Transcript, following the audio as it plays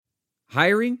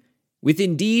Hiring? With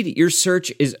Indeed, your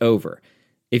search is over.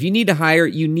 If you need to hire,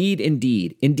 you need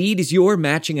Indeed. Indeed is your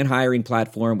matching and hiring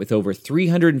platform with over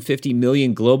 350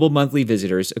 million global monthly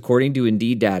visitors, according to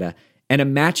Indeed data, and a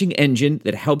matching engine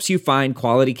that helps you find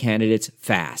quality candidates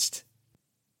fast.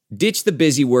 Ditch the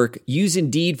busy work. Use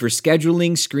Indeed for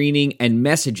scheduling, screening, and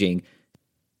messaging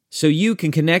so you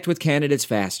can connect with candidates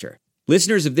faster.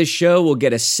 Listeners of this show will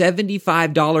get a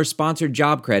 $75 sponsored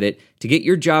job credit to get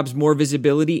your jobs more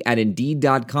visibility at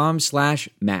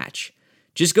Indeed.com/match.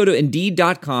 Just go to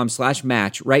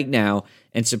Indeed.com/match right now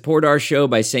and support our show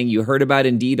by saying you heard about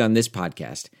Indeed on this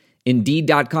podcast.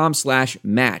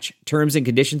 Indeed.com/match. Terms and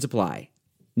conditions apply.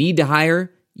 Need to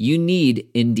hire? You need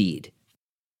Indeed.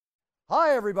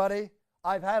 Hi, everybody.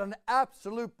 I've had an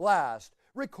absolute blast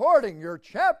recording your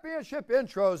championship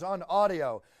intros on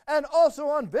audio and also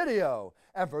on video.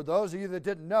 And for those of you that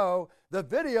didn't know, the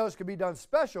videos can be done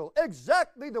special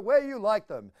exactly the way you like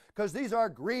them, because these are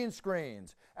green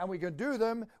screens and we can do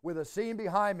them with a scene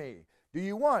behind me. Do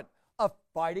you want a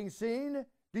fighting scene?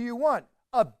 Do you want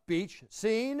a beach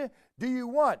scene? Do you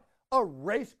want a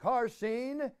race car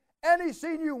scene? Any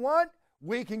scene you want,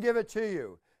 we can give it to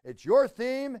you. It's your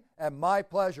theme and my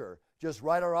pleasure. Just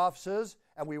write our offices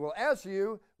and we will answer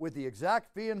you with the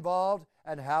exact fee involved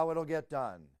and how it'll get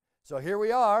done. So here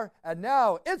we are, and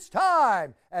now it's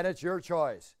time, and it's your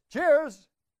choice. Cheers!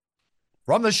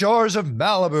 From the shores of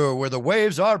Malibu, where the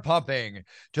waves are pumping,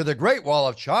 to the Great Wall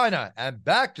of China, and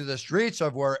back to the streets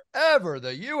of wherever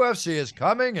the UFC is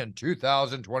coming in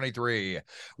 2023.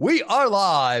 We are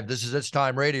live. This is It's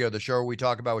Time Radio, the show where we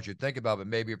talk about what you think about but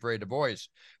may be afraid to voice.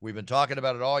 We've been talking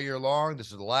about it all year long.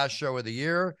 This is the last show of the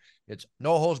year. It's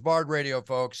No Holds Barred Radio,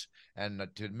 folks. And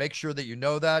to make sure that you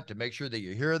know that, to make sure that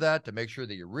you hear that, to make sure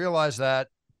that you realize that,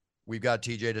 we've got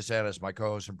TJ DeSantis, my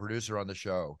co-host and producer on the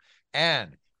show.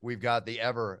 And we've got the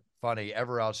ever funny,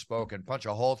 ever outspoken, punch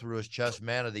a hole through his chest,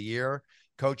 man of the year,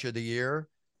 coach of the year.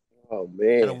 Oh,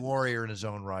 man. And a warrior in his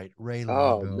own right. Ray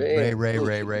Oh, Longo. man.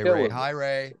 Ray. Hi,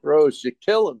 Ray. Rose, you're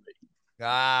killing me.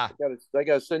 I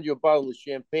gotta send you a bottle of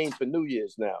champagne for New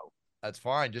Year's now. That's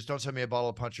fine. Just don't send me a bottle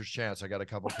of Puncher's Chance. I got a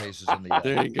couple cases in the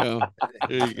There you go.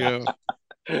 There you go.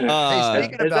 Hey,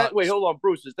 speaking about... Wait, hold on,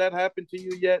 Bruce. Has that happened to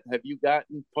you yet? Have you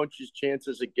gotten Puncher's Chance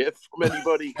as a gift from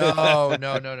anybody? No,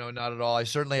 not at all. I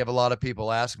certainly have a lot of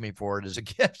people ask me for it as a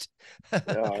gift.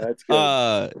 Oh, that's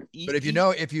good. But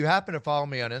if you happen to follow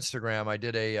me on Instagram, I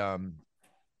did a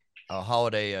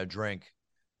holiday drink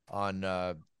on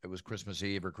it was Christmas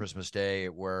Eve or Christmas Day,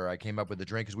 where I came up with the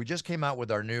drink because we just came out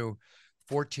with our new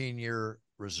 14-year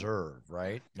reserve,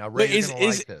 right? Now, Ray, is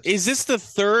this the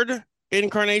third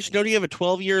incarnation? Don't you have a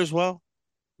 12-year as well?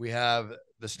 We have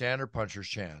the standard Puncher's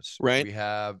Chance. Right. We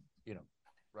have,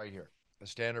 right here, the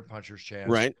standard Puncher's Chance.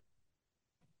 Right.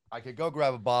 I could go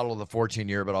grab a bottle of the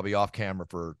 14-year, but I'll be off camera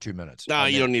for 2 minutes. No,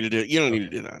 you don't need to do it. You don't need to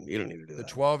do that. You don't need to do that.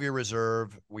 The 12-year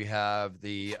reserve. We have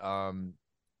the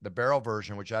barrel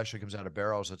version, which actually comes out of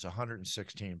barrels. It's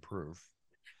 116 proof.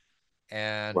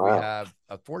 And we have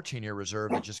a 14-year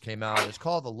reserve that just came out. It's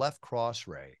called the Left Cross,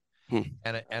 Ray. And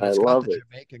it's got the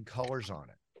Jamaican colors on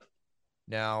it.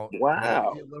 Now,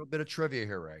 wow. A little bit of trivia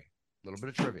here, Ray. A little bit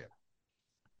of trivia.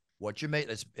 What you make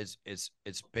it's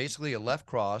basically a left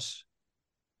cross.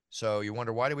 So you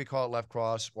wonder, why do we call it left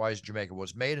cross? Why is Jamaican? Well,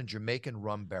 it's made in Jamaican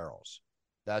rum barrels.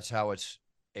 That's how it's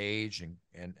aged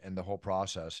and the whole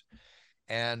process.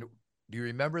 And do you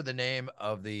remember the name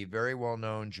of the very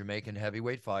well-known Jamaican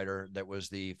heavyweight fighter that was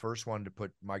the first one to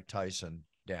put Mike Tyson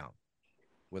down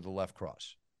with the left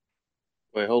cross?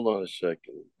 Wait, hold on a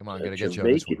second. Come on, I'm going to get you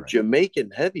on this one, Ray.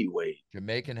 Jamaican heavyweight.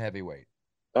 Jamaican heavyweight.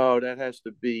 Oh, that has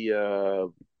to be...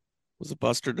 was it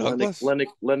Buster Douglas?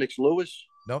 Lennox Lewis?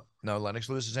 Nope. No, Lennox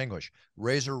Lewis is English.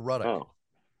 Razor Ruddock.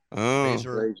 Oh.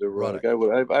 Razor Ruddock.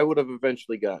 I would have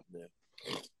eventually gotten there.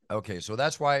 Okay, so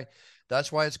that's why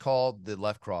it's called the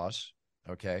Left Cross.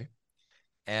 Okay,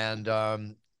 and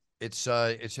it's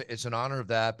an honor of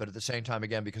that, but at the same time,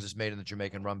 again, because it's made in the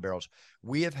Jamaican rum barrels,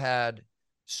 we have had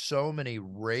so many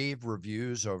rave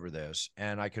reviews over this,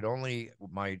 and I could only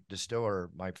my distillery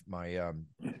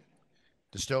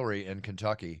in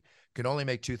Kentucky could only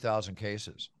make 2,000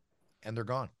 cases, and they're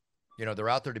gone. They're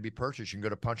out there to be purchased. You can go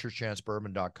to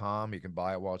puncherchancebourbon.com. You can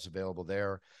buy it while it's available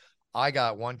there. I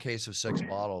got one case of 6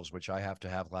 bottles, which I have to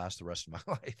have last the rest of my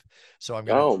life. So I'm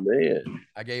gonna. Oh man!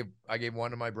 I gave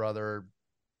one to my brother,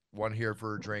 one here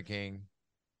for drinking,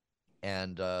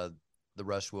 and the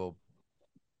rest will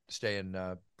stay in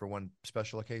for when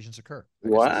special occasions occur.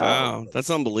 Wow, that's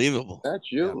unbelievable. That's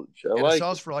huge. Yeah. And it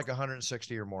sells for like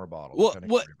 160 or more bottles. Well,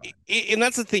 and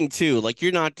that's the thing too. Like,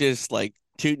 you're not just like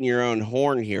tooting your own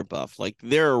horn here, Buff. Like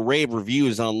there are rave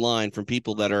reviews online from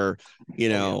people that are,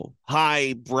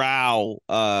 high brow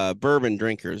bourbon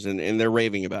drinkers, and they're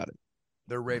raving about it.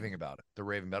 They're raving about it. They're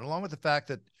raving about it, along with the fact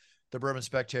that the Bourbon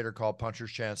Spectator called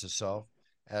Puncher's Chance itself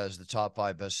as the top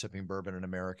 5 best sipping bourbon in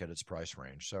America at its price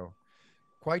range. So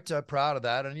quite proud of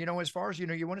that. And, as far as,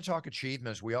 you want to talk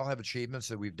achievements, we all have achievements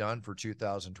that we've done for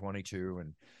 2022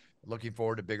 and looking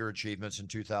forward to bigger achievements in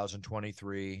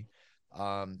 2023.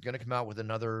 Going to come out with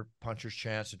another Puncher's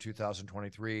Chance in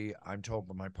 2023. I'm told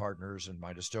by my partners and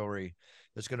my distillery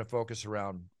that's going to focus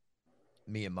around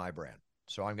me and my brand.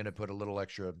 So I'm going to put a little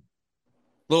extra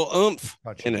oomph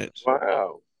in it.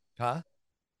 Wow. Huh?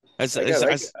 I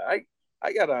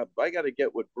gotta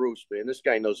get with Bruce, man. This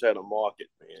guy knows how to market,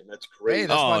 man. That's crazy. Hey,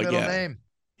 that's my middle name.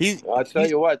 I'll tell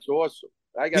you what, it's awesome.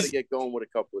 I got to get going with a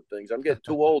couple of things. I'm getting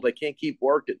too old. I can't keep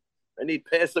working. I need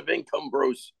passive income,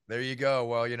 Bruce. There you go.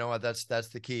 Well, you know what? That's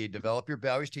the key. I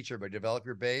always teach everybody, develop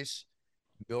your base,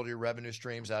 build your revenue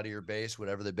streams out of your base,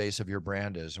 whatever the base of your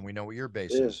brand is. And we know what your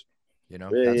base is.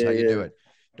 That's how you do it.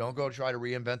 Don't go try to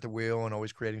reinvent the wheel and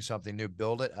always creating something new.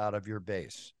 Build it out of your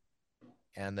base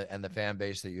and the fan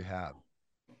base that you have.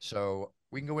 So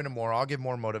we can go into more. I'll give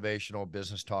more motivational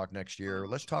business talk next year.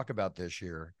 Let's talk about this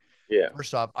year. Yeah.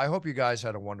 First off, I hope you guys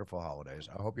had a wonderful holidays.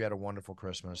 I hope you had a wonderful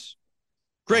Christmas.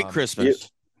 Great Christmas.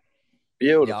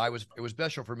 Beautiful. Yeah, it was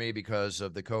special for me because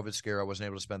of the COVID scare. I wasn't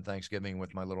able to spend Thanksgiving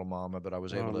with my little mama, but I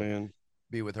was able to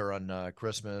be with her on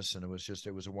Christmas, and it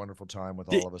was a wonderful time with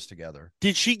all of us together.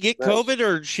 Did she get COVID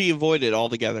or did she avoid it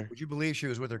altogether? Would you believe she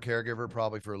was with her caregiver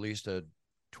probably for at least a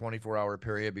 24-hour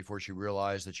period before she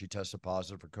realized that she tested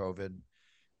positive for COVID?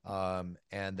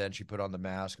 And then she put on the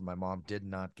mask, and my mom did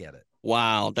not get it.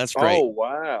 Wow, that's great. Oh,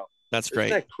 wow. That's great.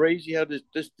 Isn't that crazy how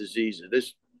this disease,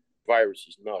 this virus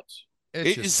is nuts?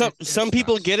 Some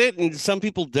people get it and some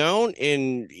people don't,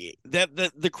 and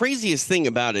the craziest thing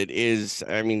about it is,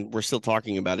 I mean, we're still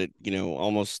talking about it,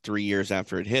 almost 3 years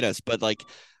after it hit us, but like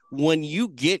when you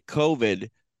get COVID,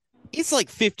 it's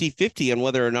like 50-50 on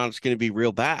whether or not it's going to be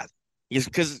real bad,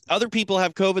 because other people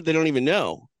have COVID they don't even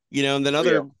know, and then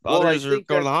others are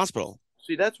going to the hospital.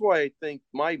 See, that's why I think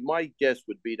my guess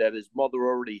would be that his mother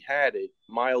already had it,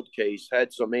 mild case,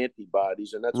 had some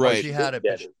antibodies, and that's why she had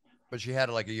it. But she had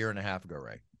it like a year and a half ago,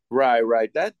 right? Right.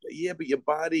 But your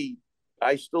body,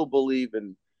 I still believe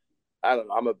in, I don't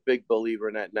know, I'm a big believer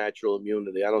in that natural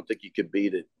immunity. I don't think you can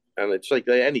beat it. And it's like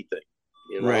anything,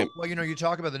 Right. Well, you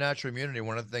talk about the natural immunity.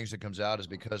 One of the things that comes out is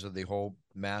because of the whole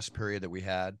mask period that we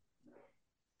had,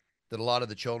 that a lot of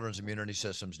the children's immunity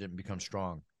systems didn't become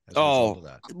strong as a result of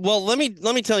that. Well, let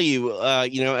me tell you,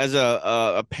 as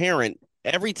a parent,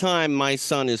 every time my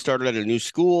son has started at a new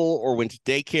school or went to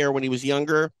daycare when he was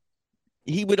younger,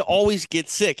 he would always get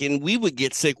sick, and we would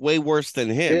get sick way worse than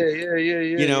him.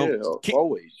 Yeah.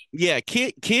 Always. Yeah,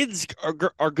 kids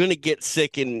are going to get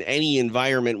sick in any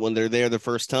environment when they're there the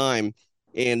first time,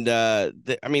 and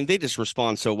they just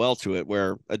respond so well to it.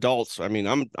 Where adults,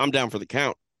 I'm down for the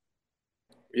count.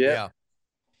 Yeah.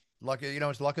 Luck,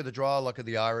 it's luck of the draw, luck of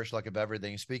the Irish, luck of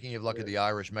everything. Speaking of luck of the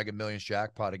Irish, Mega Millions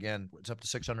jackpot again. It's up to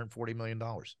 $640 million.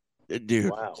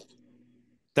 Dude, wow,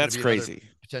 that's crazy.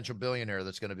 Potential billionaire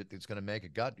that's gonna make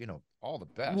it. God, all the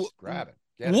best. Grab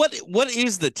it. What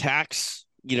is the tax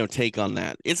take on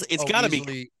that? It's got to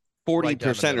be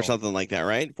 40% or something like that,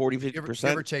 right? 40-50%.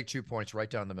 Give or take 2 points, right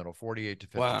down the middle. 48 to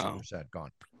 52%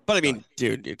 gone. But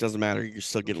dude, it doesn't matter. You're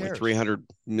still getting like $300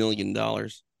 million.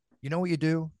 You know what you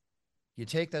do? You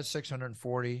take that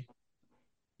 640.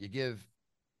 You give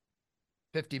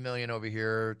 50 million over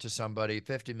here to somebody,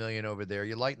 50 million over there.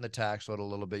 You lighten the tax load a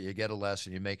little bit. You get a less,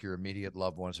 and you make your immediate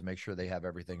loved ones and make sure they have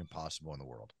everything possible in the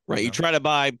world. Right. You try to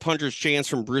buy Puncher's Chance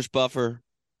from Bruce Buffer.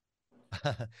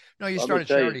 No, you start a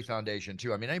charity foundation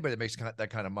too. Anybody that makes that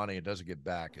kind of money and doesn't give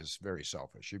back is very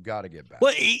selfish. You've got to give back.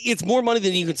 Well, it's more money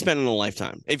than you can spend in a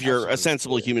lifetime if you're a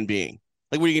sensible human being.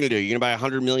 Like, what are you going to do? You're going to buy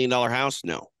 $100 million house?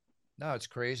 No. No, it's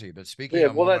crazy. But speaking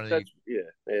of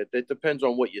it depends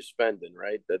on what you're spending,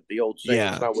 right? That the old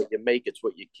saying, it's not what you make, it's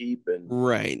what you keep. And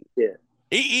right. Yeah.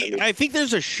 I think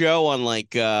there's a show on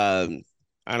like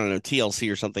I don't know,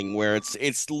 TLC or something, where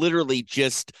it's literally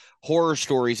just horror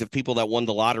stories of people that won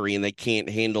the lottery and they can't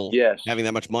handle having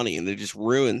that much money, and it just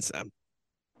ruins them.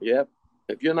 Yep.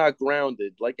 If you're not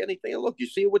grounded, like anything, look, you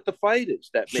see it with the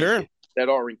fighters that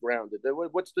aren't grounded.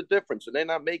 What's the difference? And they're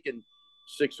not making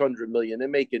 600 million. They're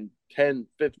making 10,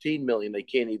 15 million. They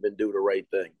can't even do the right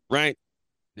thing. Right.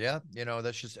 Yeah.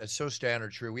 It's so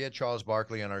standard true. We had Charles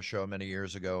Barkley on our show many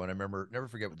years ago, and I never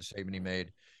forget what the statement he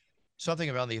made. Something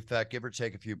about the effect, give or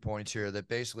take a few points here, that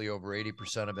basically over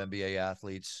 80% of NBA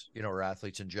athletes, or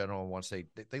athletes in general, once they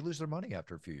lose their money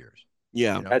after a few years.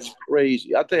 Yeah, You know? That's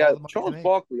crazy. I'll tell All the you, money Charles they make.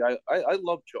 Barkley. I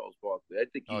love Charles Barkley. I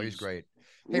think Oh, he's great.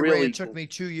 Hey, Ray, really it took me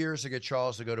 2 years to get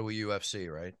Charles to go to a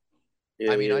UFC, right?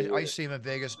 Yeah, I mean, yeah, I yeah. see him in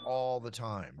Vegas all the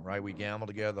time, right? We gamble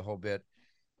together the whole bit,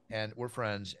 and we're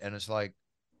friends. And it's like,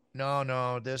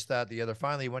 no, this, that, the other.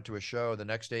 Finally, he went to a show. The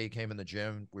next day, he came in the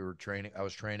gym. We were training. I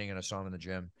was training, and I saw him in the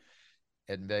gym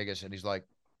in Vegas. And he's like,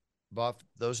 Buff,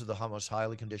 those are the most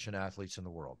highly conditioned athletes in the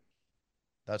world.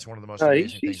 That's one of the most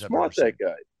amazing He's things I've ever smart, seen. that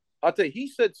guy. I'll tell you, he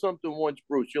said something once,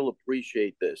 Bruce. You'll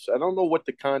appreciate this. I don't know what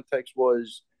the context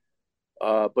was,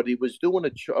 but he was doing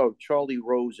a Charlie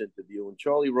Rose interview, and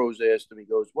Charlie Rose asked him. He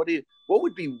goes, What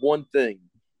would be one thing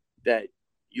that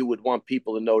you would want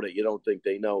people to know that you don't think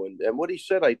they know?" And what he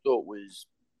said, I thought was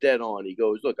dead on. He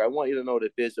goes, "Look, I want you to know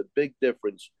that there's a big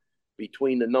difference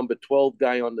between the number 12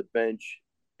 guy on the bench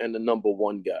and the number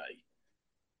 1 guy."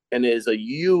 And there's a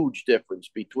huge difference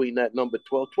between that number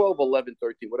 12, 12, 11,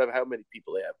 13, whatever, how many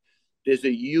people they have. There's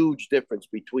a huge difference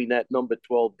between that number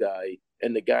 12 guy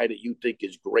and the guy that you think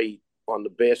is great on the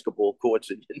basketball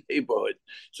courts in your neighborhood.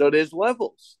 So there's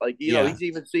levels. Like, he's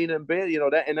even seen him bad,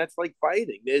 that, and that's like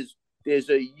fighting. There's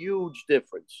a huge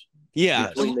difference.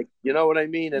 Yeah. You know what I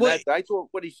mean? And Wait. I thought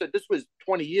what he said, this was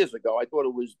 20 years ago. I thought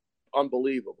it was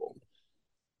unbelievable.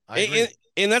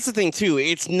 And that's the thing too.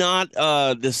 It's not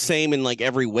the same in like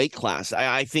every weight class.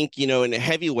 I think, in a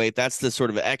heavyweight, that's the sort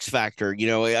of X factor.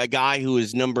 A guy who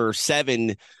is number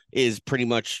 7 is pretty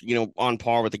much, on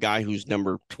par with the guy who's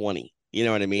number 20. You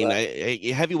know what I mean? Right.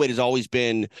 Heavyweight has always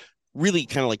been really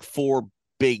kind of like 4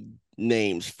 big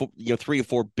names, 3 or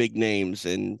 4 big names,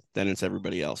 and then it's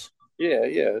everybody else.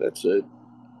 Yeah, that's it.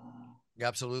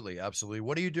 Absolutely.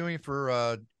 What are you doing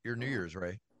for your New Year's,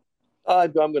 Ray?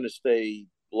 I'm going to stay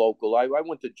local. I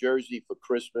went to Jersey for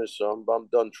Christmas. So I'm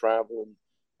done traveling.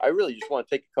 I really just want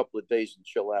to take a couple of days and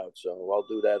chill out. So I'll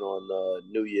do that on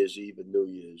New Year's Eve and New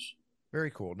Year's. Very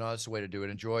cool. No, that's the way to do it.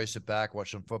 Enjoy, sit back,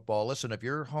 watch some football. Listen, if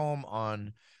you're home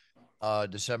on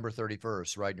December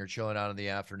 31st, right, and you're chilling out in the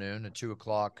afternoon at 2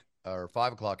 o'clock or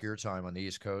 5 o'clock your time on the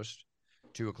East Coast,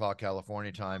 2 o'clock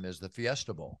California time is the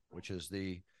Fiesta Bowl, which is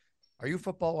are you a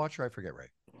football watcher? I forget, Ray.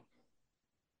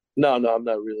 No, I'm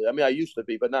not really. I mean, I used to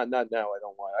be, but not now. I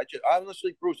don't want.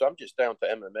 Honestly, Bruce, I'm just down to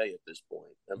MMA at this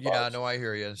point. Yeah, no, I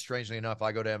hear you. And strangely enough,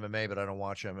 I go to MMA, but I don't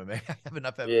watch MMA. I have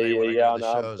enough MMA Yeah, when I go to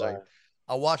the no, shows.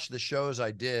 I'll watch the shows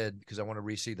I did because I want to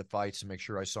re-see the fights and make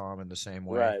sure I saw them in the same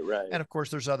way. Right. And of course,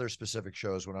 there's other specific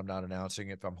shows when I'm not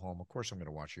announcing. If I'm home, of course, I'm going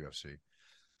to watch UFC.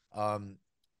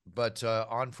 But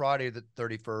on Friday the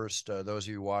 31st, those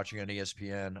of you watching on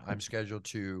ESPN, I'm scheduled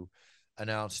to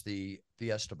announce the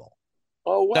Fiesta Bowl.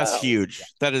 Oh, wow. That's huge.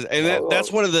 That is, and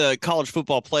that's one of the college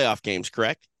football playoff games,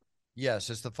 correct?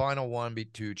 Yes, it's the final one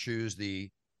to choose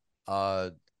the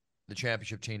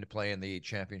championship team to play in the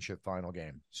championship final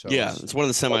game. So yeah, it's one of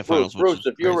the semifinals. Bruce,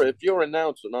 if you're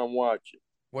announcing, I'm watching.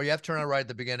 Well, you have to turn on right at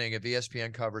the beginning. If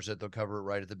ESPN covers it, they'll cover it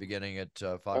right at the beginning at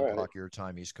 5 o'clock your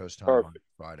time, East Coast time on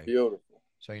Friday. Beautiful.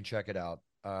 So you can check it out.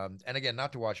 And again,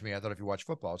 not to watch me. I thought if you watch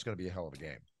football, it's going to be a hell of a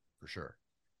game for sure.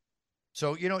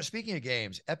 So, speaking of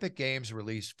games, Epic Games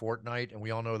released Fortnite, and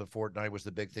we all know that Fortnite was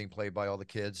the big thing played by all the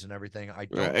kids and everything.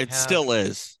 Still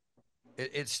is.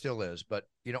 It still is. But,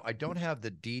 I don't have the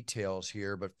details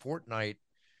here, but Fortnite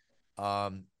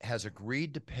has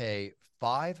agreed to pay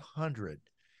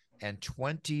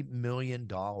 $520 million,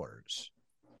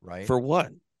 right? For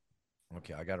what?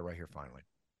 Okay, I got it right here finally.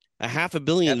 $500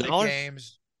 million? Epic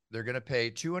Games, they're going to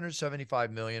pay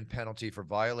 $275 million penalty for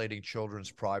violating children's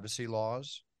privacy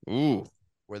laws. Ooh.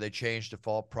 Where they change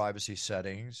default privacy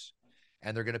settings,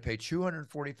 and they're going to pay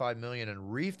 $245 million in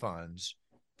refunds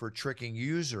for tricking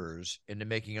users into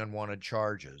making unwanted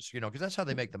charges. Because that's how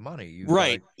they make the money.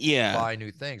 Right? Yeah. Buy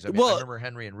new things. I mean, I remember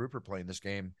Henry and Rupert playing this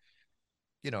game.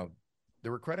 There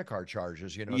were credit card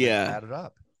charges. That added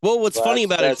up. Well, what's funny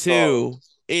about it too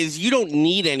is you don't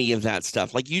need any of that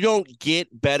stuff. Like, you don't get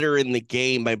better in the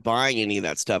game by buying any of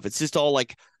that stuff. It's just all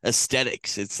like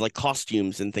aesthetics. It's like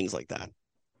costumes and things like that.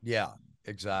 Yeah,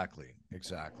 exactly.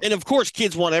 And of course,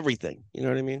 kids want everything. You know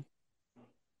what I mean?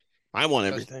 I want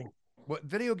everything. What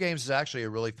video games is actually a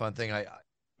really fun thing.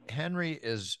 Henry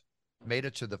is made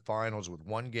it to the finals with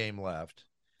one game left,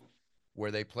 where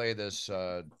they play this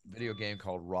video game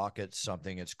called Rocket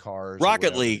something. It's cars.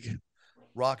 Rocket League.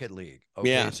 Okay,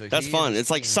 yeah, so that's fun.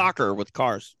 It's like soccer with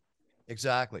cars.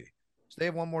 Exactly. So they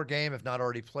have one more game, if not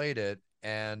already played it,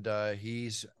 and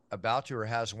he's about to or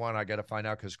has won. I got to find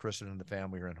out because Kristen and the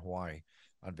family are in Hawaii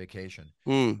on vacation.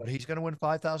 But he's going to win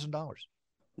 $5,000.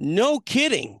 No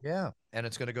kidding. Yeah, and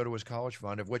it's going to go to his college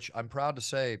fund, of which I'm proud to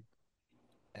say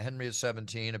Henry is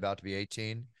 17, about to be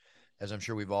 18, as I'm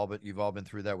sure you've all been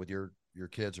through that with your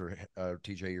kids, or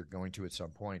TJ, you're going to at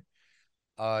some point.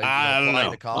 I don't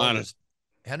know. To colleges.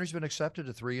 Henry's been accepted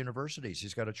to 3 universities.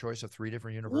 He's got a choice of 3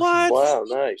 different universities. What? Wow,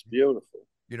 nice, beautiful.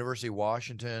 University of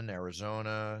Washington,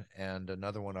 Arizona, and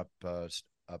another one up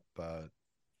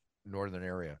northern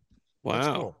area. Wow.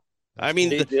 That's cool. I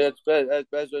mean,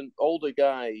 as an older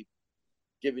guy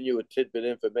giving you a tidbit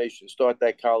information, start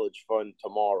that college fund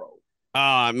tomorrow.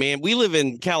 Man, we live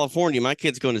in California. My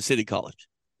kid's going to City College.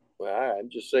 Well,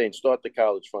 I'm just saying, start the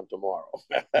college fund tomorrow.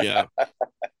 Yeah.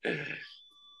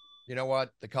 You know what?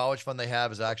 The college fund they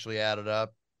have is actually added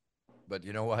up. But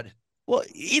you know what? Well,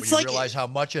 it's when you realize how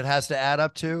much it has to add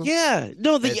up to. Yeah.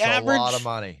 No, it's average, a lot of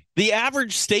money. The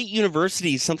average state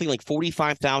university is something like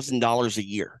 $45,000 a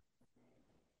year.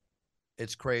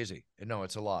 It's crazy. No,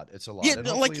 it's a lot. It's a lot. Yeah,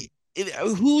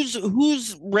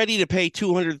 who's ready to pay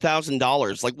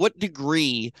 $200,000? Like, what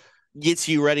degree gets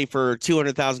you ready for a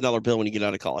 $200,000 bill when you get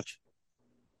out of college?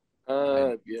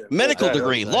 Yeah. Medical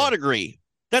degree, law degree.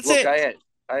 That's it.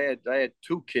 I had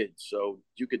 2 kids, so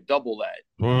you could double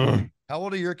that. How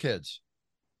old are your kids?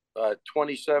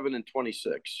 27 and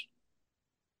 26.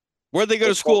 Where'd they go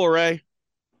to school, Ray?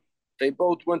 They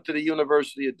both went to the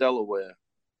University of Delaware.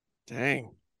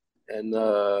 Dang. And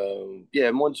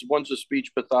one's a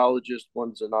speech pathologist,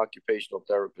 one's an occupational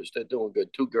therapist. They're doing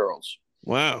good. 2 girls.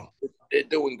 Wow. They're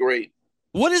doing great.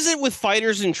 What is it with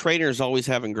fighters and trainers always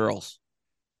having girls?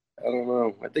 I don't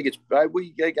know. I think I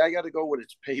got to go with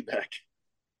its payback.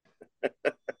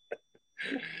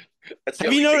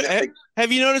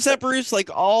 Have you noticed that, Bruce? Like,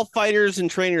 all fighters and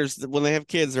trainers, when they have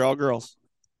kids, they're all girls.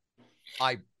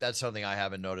 That's something I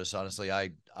haven't noticed. Honestly,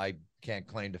 I can't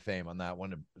claim to fame on that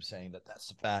one, saying that that's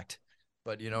the fact.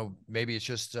 But maybe it's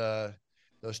just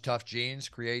those tough genes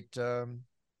create.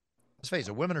 Let's face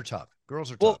it, women are tough.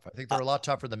 Girls are tough. I think they're a lot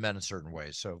tougher than men in certain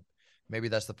ways. So maybe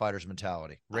that's the fighter's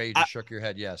mentality. Ray, you just shook your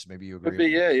head. Yes, maybe you agree.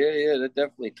 Yeah. They're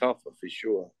definitely tougher for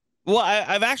sure. Well,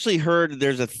 I've actually heard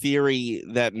there's a theory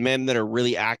that men that are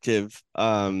really active,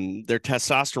 their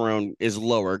testosterone is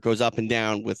lower, it goes up and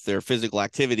down with their physical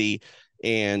activity,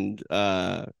 and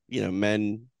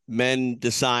men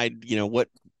decide what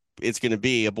it's going to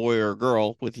be, a boy or a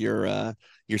girl, with your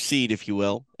seed, if you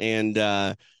will, and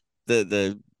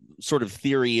the sort of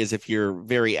theory is if you're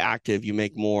very active, you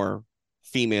make more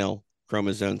female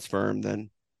chromosome sperm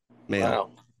than male. Wow,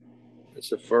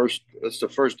 that's the first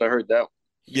I heard that.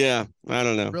 Yeah, I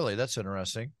don't know. Really, that's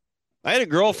interesting. I had a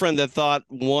girlfriend that thought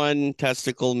one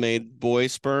testicle made boy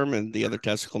sperm and the other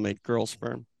testicle made girl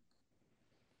sperm.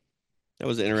 That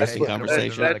was an interesting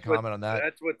conversation. That's comment on that.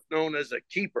 That's what's known as a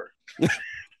keeper.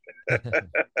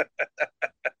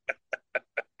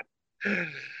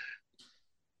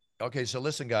 Okay, so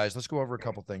listen, guys, let's go over a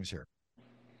couple things here.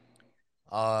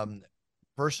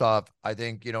 First off, I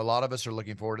think a lot of us are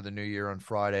looking forward to the new year on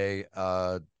Friday.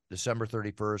 December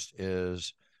 31st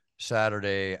is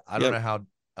Saturday. I don't know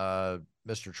how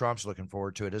Mr. Trump's looking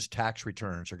forward to it. His tax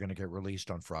returns are going to get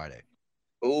released on Friday.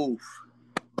 Oof.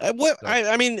 Here's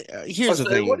the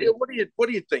thing. What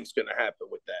do you think's going to happen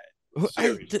with that?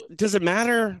 Does it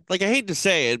matter? Like, I hate to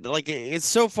say it, but it's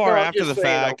so far after the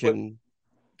fact.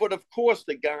 But of course,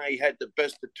 the guy had the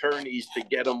best attorneys to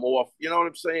get him off. You know what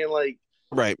I'm saying? Like,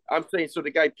 right. I'm saying, so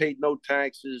the guy paid no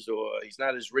taxes, or he's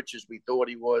not as rich as we thought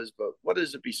he was. But what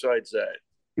is it besides that?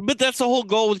 But that's the whole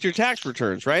goal with your tax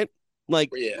returns, right? Like,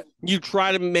 you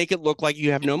try to make it look like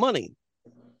you have no money.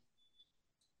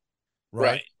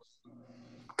 Right.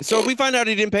 So if we find out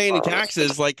he didn't pay any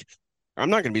taxes, I'm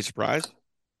not going to be surprised.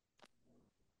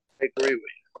 I agree with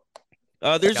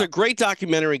you. There's a great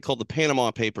documentary called The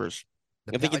Panama Papers.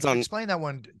 I think it's on. Explain that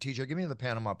one, TJ. Give me the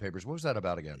Panama Papers. What was that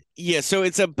about again? Yeah, so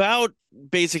it's about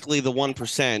basically the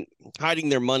 1% hiding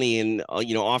their money in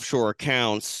offshore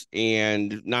accounts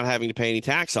and not having to pay any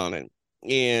tax on it.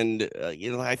 And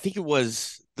I think it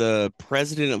was the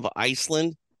president of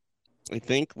Iceland, I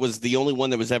think, was the only one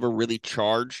that was ever really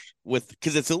charged with,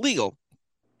 because it's illegal.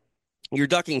 You're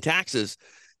ducking taxes,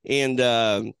 and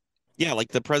the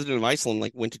president of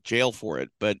Iceland went to jail for it,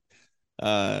 but.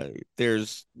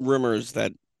 There's rumors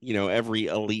that every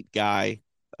elite guy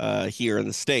here in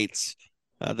the States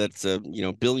that's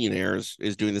billionaires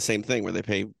is doing the same thing, where they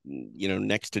pay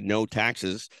next to no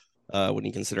taxes when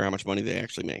you consider how much money they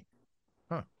actually make.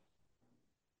 Huh.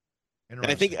 And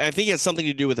I think it has something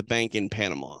to do with a bank in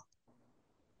Panama.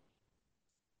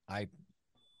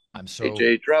 I'm so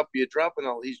AJ,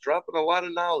 he's dropping a lot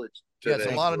of knowledge today. Yeah,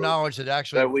 it's a lot of knowledge that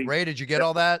actually. Ray, did you get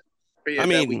all that?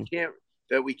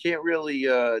 That we can't really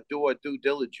do our due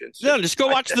diligence. No, just go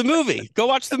watch the movie. Go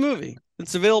watch the movie.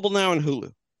 It's available now on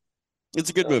Hulu. It's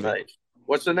a good movie. Nice.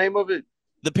 What's the name of it?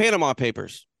 The Panama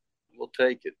Papers. We'll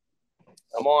take it.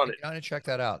 I'm on it. Gotta check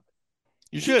that out.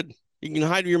 You should. You can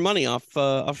hide your money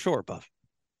offshore, Buff.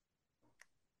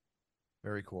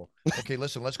 Very cool. Okay,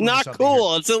 listen, let's go. Not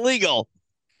cool. Here. It's illegal.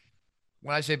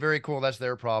 When I say very cool, that's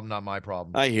their problem, not my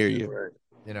problem. I hear you. Right.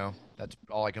 You know, that's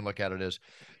all I can look at it is.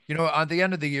 You know, at the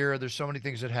end of the year, there's so many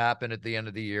things that happen at the end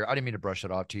of the year. I didn't mean to brush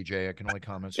it off, TJ. I can only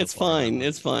comment. It's fine.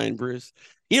 It's fine, Bruce.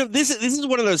 You know, this is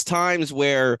one of those times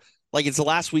where, like, it's the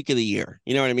last week of the year.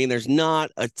 You know what I mean? There's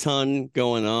not a ton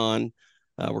going on.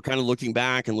 We're kind of looking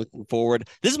back and looking forward.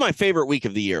 This is my favorite week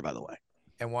of the year, by the way.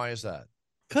 And why is that?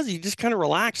 Because you just kind of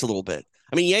relax a little bit.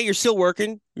 I mean, yeah, you're still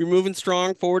working. You're moving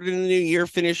strong forward into the new year,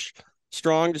 finish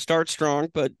strong to start strong.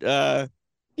 But,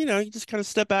 you know, you just kind of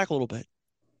step back a little bit.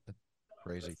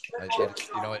 Crazy.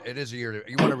 You know, it is a year.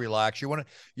 You want to relax. I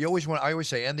always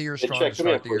say end the year strong to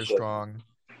start the year strong.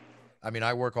 I mean,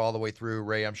 I work all the way through.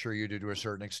 Ray, I'm sure you do to a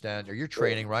certain extent. Or you're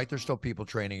training, right? There's still people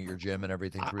training at your gym and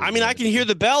everything. I mean, I can hear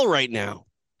the bell right now.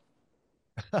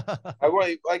 I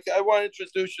want to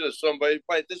introduce you to somebody.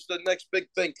 This is the next big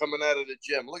thing coming out of the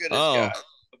gym. Look at this guy.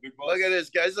 Look at this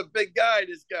guy. He's a big guy,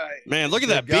 this guy. Man, look at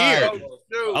that beard.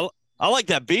 I like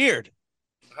that beard.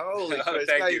 Holy Christ.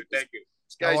 Thank you.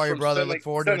 How are you, brother? Look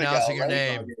forward to announcing your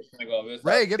name.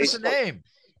 Ray, give us a name.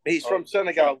 He's from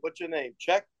Senegal. What's your name?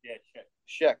 Czech? Yeah,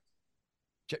 Czech.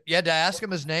 You had to ask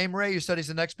him his name, Ray? You said he's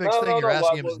the next big thing. You're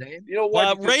asking him his name? You know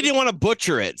what? Ray didn't want to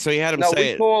butcher it, so he had him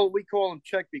say it. We call him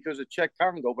Czech because of Czech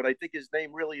Congo, but I think his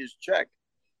name really is Czech.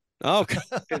 Oh,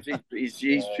 because he's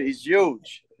huge. He's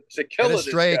a killer. Get it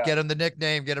straight. Get him the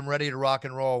nickname. Get him ready to rock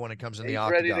and roll when it comes in the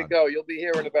octagon. He's ready to go. You'll be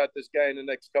hearing about this guy in the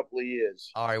next couple of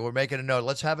years. All right, we're making a note.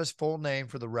 Let's have his full name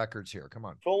for the records here. Come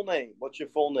on. Full name. What's your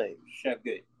full name? Chef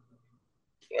Gay.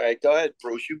 All right, go ahead,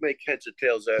 Bruce. You make heads or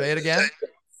tails out of it. Say it again.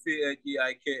 Cheikh.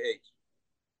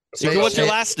 So what's your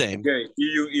last name? Gay.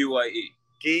 Gueye.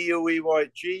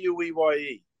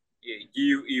 Gueye. Yeah,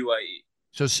 Gueye.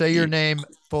 So say your name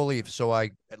fully, so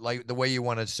I like the way you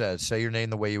want it said. Say your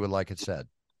name the way you would like it said.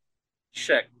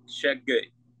 Cheikh Gay.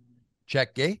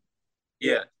 Check Gay?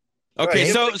 Yeah.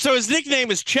 Okay, right. So his nickname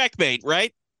is Checkmate,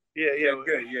 right? Yeah.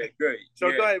 Good.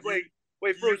 So go ahead, wait,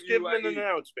 Bruce, give him an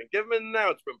announcement. Give him an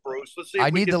announcement, Bruce. Let's see.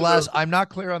 I need the last. I'm not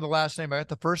clear on the last name. I got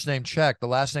the first name check. The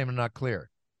last name I'm not clear.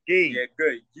 Gee. Yeah,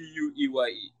 good.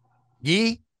 Gueye.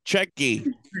 Yee? Check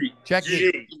Gee. Check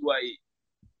Gee.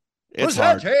 It's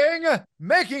hard.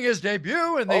 Making his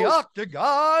debut in the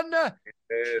octagon. Yeah,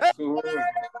 that's what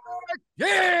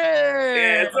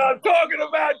I'm talking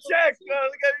about, Jack. Look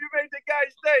at you made the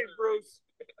guy's name, Bruce.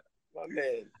 My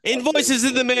man. Invoices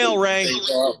in the mail, Ray.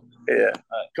 Yeah.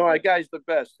 Come on, guy's the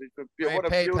best. What a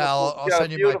PayPal. I'll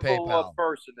send you my PayPal.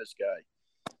 Person, this guy.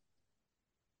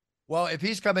 Well, if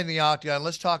he's coming to the octagon,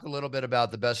 let's talk a little bit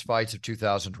about the best fights of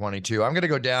 2022. I'm going to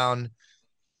go down.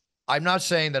 I'm not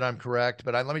saying that I'm correct,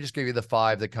 but let me just give you the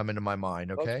 5 that come into my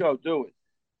mind. Okay. Let's go. Do it.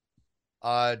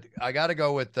 I got to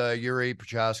go with Yuri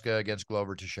Prochazka against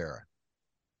Glover Teixeira.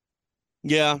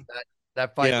 Yeah.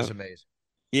 That fight was amazing.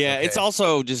 Yeah. Okay. It's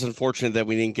also just unfortunate that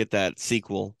we didn't get that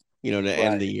sequel, to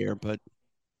end the year, but.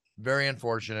 Very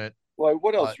unfortunate. Well,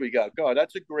 what else we got? God,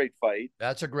 that's a great fight.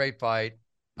 That's a great fight.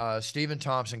 Stephen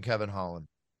Thompson, Kevin Holland,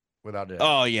 without it.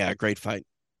 Oh, yeah. Great fight.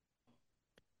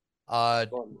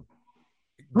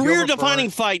 Career-defining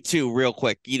fight, too, real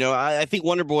quick. I think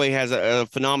Wonder Boy has a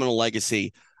phenomenal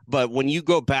legacy, but when you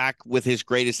go back with his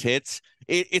greatest hits,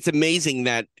 it's amazing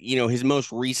that, his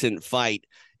most recent fight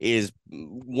is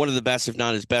one of the best, if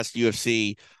not his best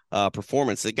UFC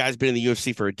performance. The guy's been in the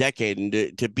UFC for a decade,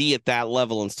 and to be at that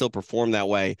level and still perform that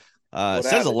way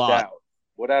says a lot.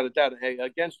 Without a doubt. Hey,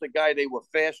 against the guy they were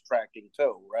fast-tracking,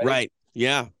 too, right? Right.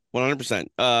 Yeah, 100%.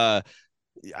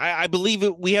 I believe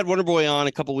we had Wonder Boy on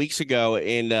a couple weeks ago,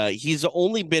 and he's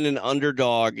only been an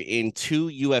underdog in 2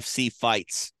 UFC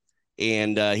fights,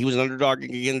 and he was an underdog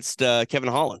against Kevin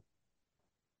Holland.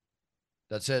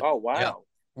 That's it. Oh, wow. Yeah.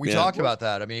 We talked about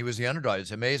that. I mean, he was the underdog.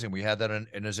 It's amazing. We had that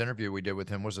in his interview we did with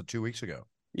him. Was it 2 weeks ago?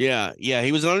 Yeah.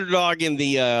 He was an underdog in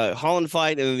the Holland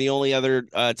fight, and then the only other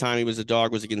time he was a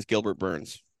dog was against Gilbert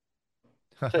Burns.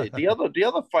 The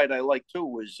other fight I liked, too,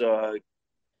 was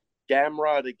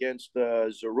Gamrot against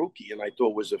Zaruki, and I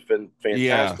thought was a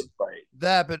fantastic fight.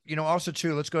 That, but also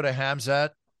too, let's go to Hamzat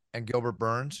and Gilbert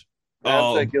Burns.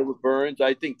 Gilbert Burns.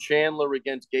 I think Chandler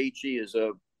against Gaethje is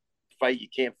a fight you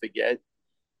can't forget.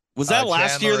 Was that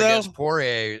last Chandler year though? Against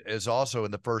Poirier is also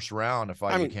in the first round. A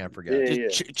fight you can't forget. Yeah.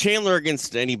 Chandler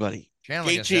against anybody.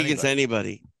 Gaethje against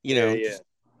anybody. Yeah.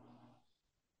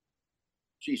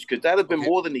 Jeez, could that have been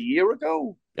more than a year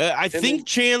ago? I think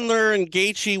Chandler and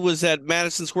Gaethje was at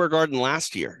Madison Square Garden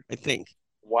last year, I think.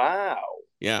 Wow.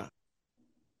 Yeah.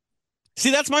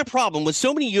 See, that's my problem with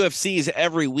so many UFCs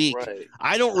every week. Right.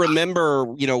 I don't remember,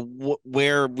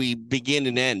 where we begin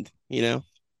and end,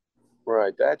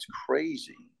 Right. That's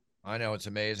crazy. I know, it's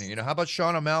amazing. How about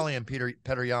Sean O'Malley and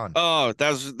Petr Yan? Oh,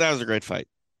 that was a great fight.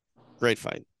 Great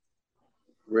fight.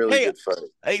 Really good fight.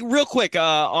 Hey, real quick,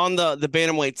 on the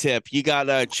bantamweight tip, you got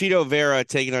Chito Vera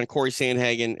taking on Corey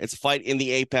Sandhagen. It's a fight in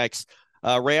the Apex.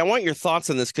 Ray, I want your thoughts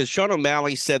on this because Sean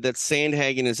O'Malley said that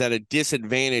Sandhagen is at a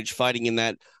disadvantage fighting in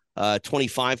that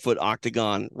 25-foot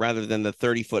octagon rather than the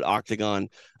 30-foot octagon.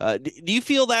 Do you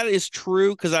feel that is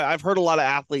true? Because I've heard a lot of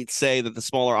athletes say that the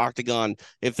smaller octagon,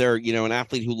 if they're an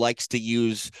athlete who likes to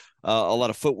use a lot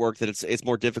of footwork, that it's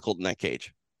more difficult in that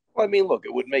cage. Well, I mean, look,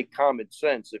 it would make common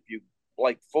sense if you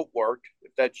like footwork.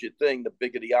 If that's your thing, the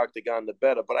bigger the octagon, the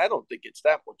better. But I don't think it's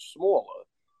that much smaller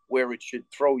where it should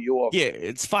throw you off. Yeah,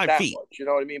 it's 5 feet. Much, you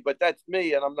know what I mean? But that's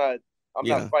me, and I'm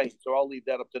not fighting, so I'll leave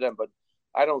that up to them. But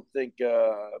I don't think.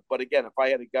 But again, if I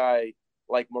had a guy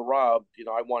like Merab,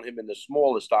 I want him in the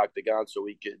smallest octagon so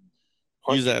he can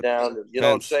punch it down. And, you know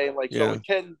what I'm saying? So it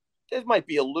can. There might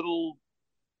be a little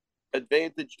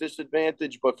advantage,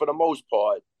 disadvantage, but for the most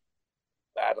part,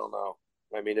 I don't know.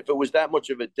 I mean, if it was that much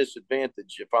of a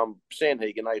disadvantage, if I'm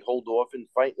Sandhagen, I'd hold off and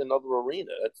fight in another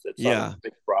arena. That's not a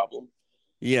big problem.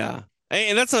 Yeah.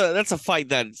 And that's a fight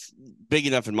that's big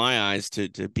enough in my eyes to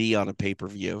be on a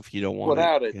pay-per-view if you don't want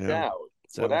Without it. A doubt.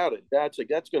 So, without it. That's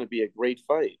going to be a great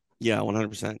fight. Yeah,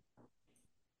 100%.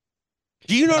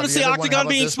 Do you notice the octagon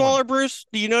being smaller, Bruce?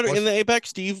 Do you notice in the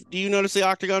Apex? Do you notice the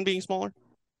octagon being smaller?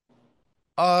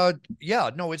 Yeah,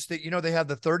 no, it's they have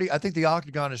the 30. I think the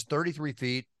octagon is 33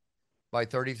 feet by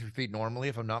 33 feet normally,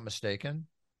 if I'm not mistaken.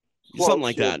 Something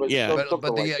like that, yeah.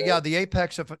 But the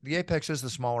Apex is the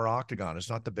smaller octagon. It's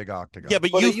not the big octagon. Yeah,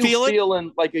 but you feel it?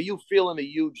 Are you feeling a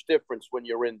huge difference when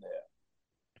you're in there?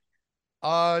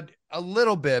 A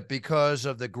little bit because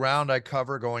of the ground I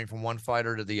cover going from one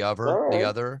fighter to the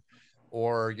other,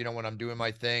 or when I'm doing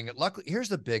my thing. Luckily, here's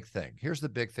the big thing. Here's the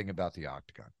big thing about the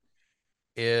octagon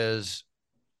is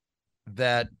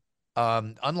that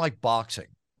unlike boxing,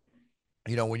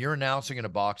 when you're announcing in a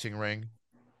boxing ring,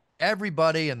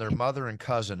 everybody and their mother and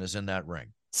cousin is in that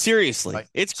ring. Seriously. Right?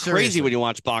 It's crazy when you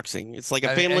watch boxing. It's like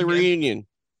a family reunion.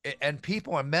 And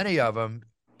people, and many of them,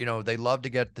 they love to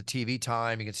get the TV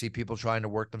time. You can see people trying to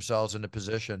work themselves into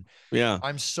position. Yeah.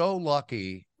 I'm so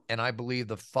lucky, and I believe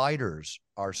the fighters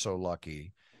are so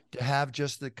lucky to have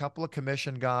just a couple of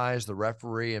commission guys, the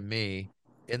referee, and me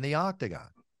in the octagon,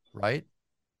 right?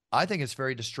 I think it's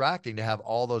very distracting to have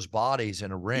all those bodies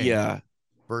in a ring. Yeah.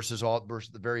 Versus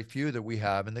the very few that we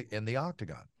have in the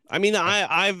octagon. I mean,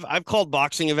 I've called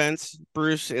boxing events,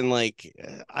 Bruce, and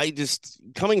I just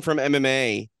coming from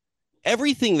MMA,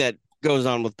 everything that goes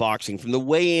on with boxing, from the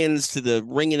weigh-ins to the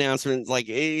ring announcements,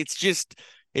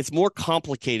 it's more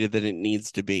complicated than it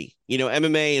needs to be.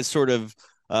 MMA is sort of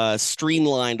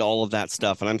streamlined all of that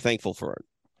stuff, and I'm thankful for it.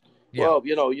 Yeah. Well,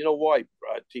 you know why,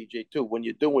 TJ, too. When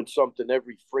you're doing something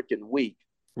every freaking week,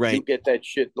 right, you get that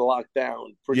shit locked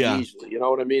down pretty easily. You know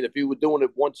what I mean? If you were doing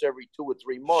it once every 2 or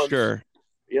 3 months, sure,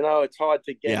 it's hard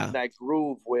to get in that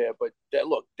groove where. But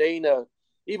look, Dana,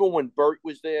 even when Bert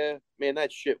was there, man,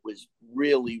 that shit was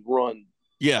really run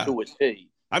to a T.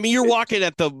 I mean, you're walking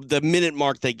at the minute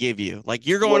mark they give you. Like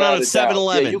you're going on at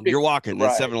 7-Eleven. You're walking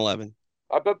at 7-Eleven.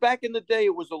 But back in the day,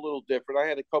 it was a little different. I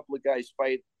had a couple of guys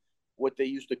fight what they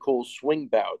used to call swing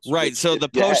bouts. Right. So the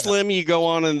post-lim, you go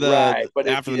on in but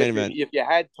after the main event. If you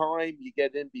had time, you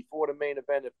get in before the main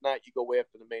event. If not, you go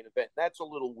after the main event. That's a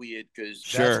little weird because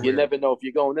you never know if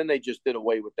you're going. Then they just did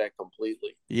away with that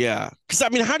completely. Yeah. Because, I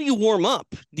mean, how do you warm up?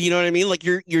 Do you know what I mean? Like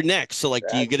your neck. So,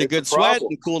 do you get a good sweat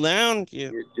and cool down? Yeah.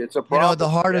 It's a problem.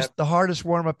 The hardest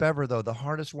warm-up ever, though, the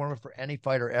hardest warm-up for any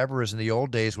fighter ever is in the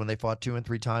old days when they fought 2 and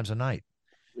 3 times a night.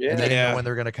 Yeah. And they didn't know when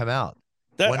they're going to come out.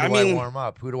 When do I warm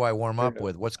up? Who do I warm up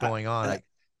with? What's going on?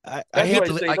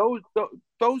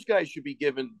 Those guys should be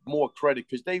given more credit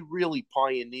because they really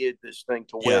pioneered this thing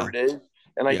to where it is.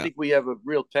 And I think we have a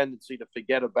real tendency to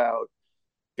forget about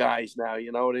guys now.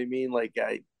 You know what I mean? Like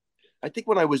I think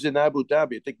when I was in Abu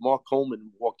Dhabi, I think Mark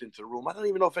Coleman walked into the room. I don't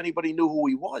even know if anybody knew who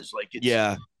he was. Like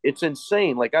it's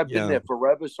insane. Like I've been there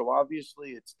forever, so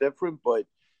obviously it's different. But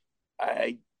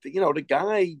the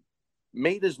guy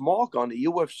made his mark on the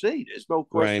UFC. There's no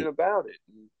question about it.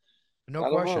 No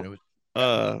question. It was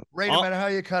no matter how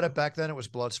you cut it back then, it was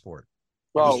blood sport.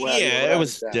 It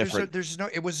was different.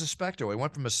 It was a spectacle. It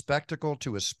went from a spectacle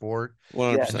to a sport.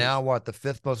 100%. Now the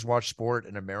 5th most watched sport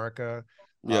in America.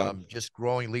 Just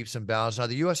growing leaps and bounds. Now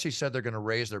the UFC said they're going to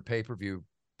raise their pay-per-view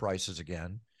prices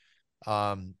again.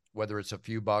 whether it's a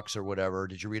few bucks or whatever.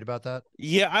 Did you read about that?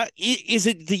 Yeah. Is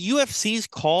it the UFC's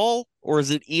call or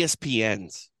is it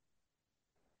ESPN's?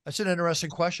 That's an interesting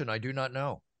question. I do not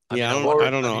know. I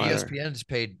don't know. ESPN's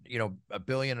paid, $1.5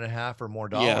 billion or more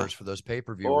for those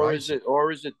pay-per-view rights.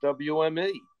 Or is it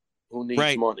WME who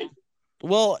needs money?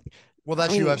 Well,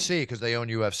 that's UFC because they own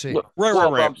UFC.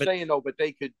 Right. I'm saying though, but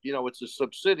they could, it's a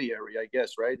subsidiary, I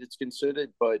guess, right? It's considered,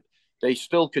 but they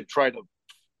still could try to.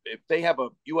 If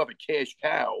you have a cash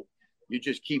cow, you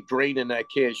just keep draining that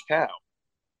cash cow.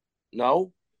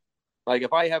 No, like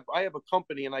if I have a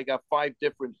company and I got 5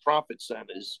 different profit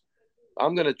centers,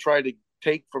 I'm going to try to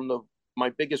take from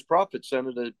my biggest profit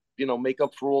center to make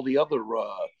up for all the other.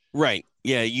 Right.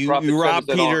 Yeah. You rob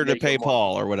Peter to pay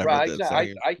Paul or whatever. Right.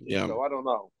 Exactly. I think so. I don't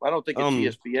know. I don't think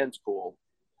it's ESPN's call.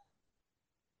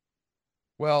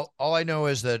 Well, all I know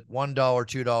is that $1,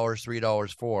 $2,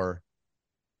 $3, $4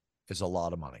 is a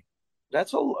lot of money.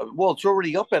 It's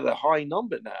already up at a high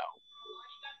number now.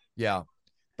 Yeah.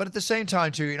 But at the same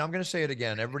time, too, I'm going to say it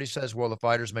again. Everybody says, well, the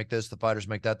fighters make this, the fighters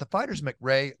make that. The fighters make,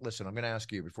 Ray, listen, I'm going to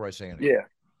ask you before I say anything.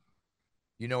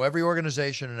 Yeah. Every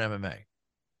organization in MMA.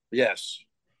 Yes.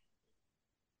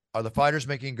 Are the fighters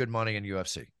making good money in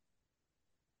UFC?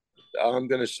 I'm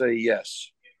going to say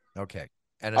yes. Okay.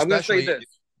 And I'm going to say this.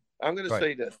 I'm going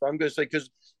to say, because,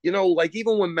 like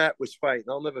even when Matt was fighting,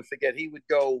 I'll never forget, he would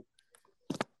go,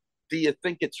 do you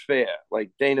think it's fair?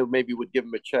 Like Dana maybe would give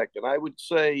him a check. And I would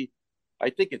say, I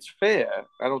think it's fair.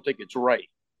 I don't think it's right.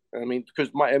 I mean,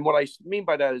 because what I mean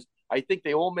by that is I think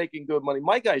they all making good money.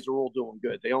 My guys are all doing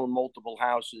good. They own multiple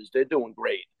houses. They're doing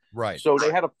great. Right. So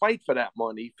they had to fight for that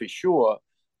money for sure.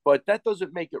 But that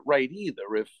doesn't make it right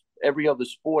either. If every other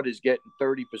sport is getting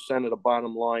 30% of the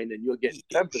bottom line and you're getting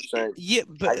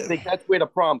 10%, but I think that's where the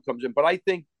problem comes in. But I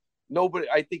think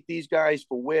these guys,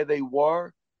 for where they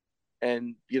were,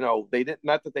 and they didn't,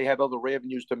 not that they had other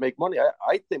revenues to make money.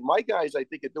 I think my guys, are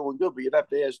doing good, but you'd have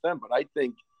to ask them. But I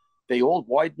think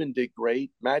Weidman did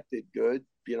great, Matt did good,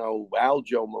 Al,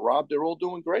 Joe, Marab, they're all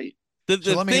doing great.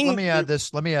 Let me add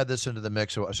this into the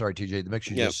mix. Sorry, TJ, the mix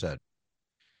you just said.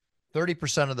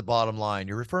 30% of the bottom line.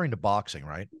 You're referring to boxing,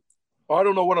 right? I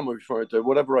don't know what I'm referring to.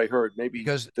 Whatever I heard, maybe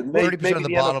because 30% of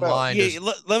the bottom line. Yeah,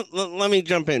 let me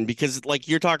jump in because like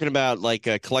you're talking about like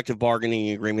collective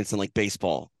bargaining agreements in like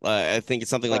baseball. I think it's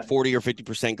something like 40 or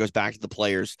 50% goes back to the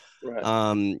players.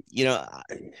 Right.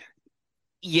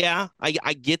 Yeah,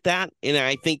 I get that, and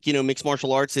I think mixed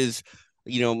martial arts is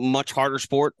much harder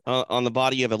sport on the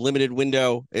body. You have a limited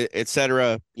window,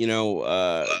 etc.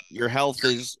 Your health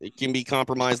can be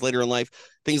compromised later in life,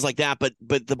 things like that. But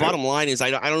the bottom line is, I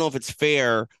don't know if it's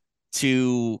fair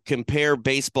to compare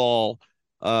baseball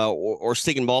or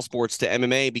stick and ball sports to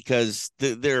MMA because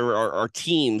there are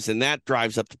teams and that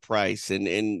drives up the price. And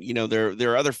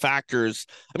there are other factors.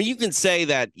 I mean, you can say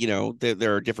that,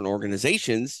 there are different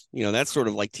organizations, that's sort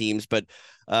of like teams, but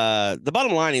the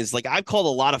bottom line is like I've called a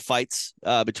lot of fights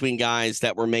between guys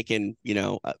that were making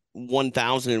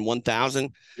 1,000 and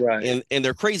 1,000, right? And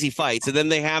they're crazy fights, and then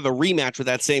they have a rematch with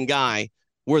that same guy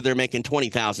where they're making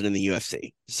 20,000 in the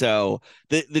UFC. So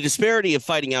the disparity of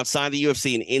fighting outside the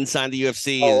UFC and inside the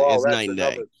UFC is night and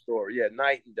day. Story. Yeah,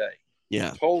 night and day.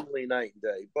 Yeah, totally night and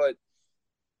day. But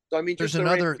I mean, there's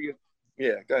another.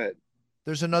 Yeah, go ahead.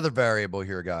 There's another variable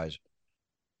here, guys,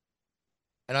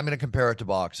 and I'm going to compare it to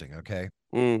boxing. Okay.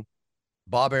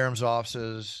 Bob Arum's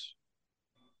offices,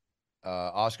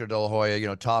 Oscar De La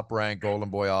Hoya, top ranked Golden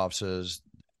Boy offices,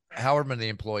 however many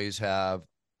employees have.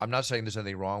 I'm not saying there's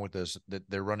anything wrong with this, that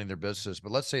they're running their business,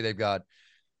 but let's say they've got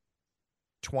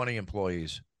 20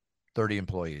 employees, 30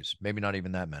 employees, maybe not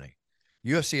even that many.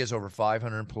 UFC has over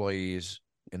 500 employees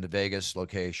in the Vegas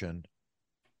location,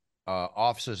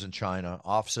 offices in China,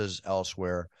 offices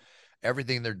elsewhere,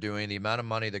 everything they're doing, the amount of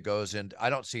money that goes in. I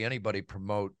don't see anybody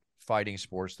promote fighting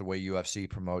sports the way UFC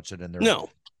promotes it in their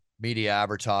media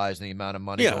advertising, the amount of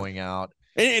money going out.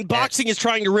 And boxing is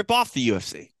trying to rip off the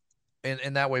UFC.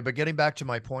 In that way. But getting back to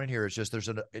my point here is just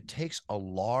it takes a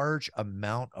large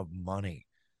amount of money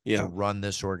to run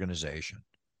this organization,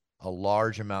 a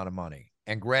large amount of money.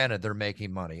 And granted, they're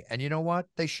making money. And you know what?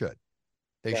 They should.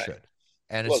 They should.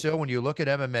 And it's still, when you look at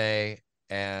MMA,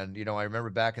 and, I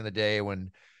remember back in the day when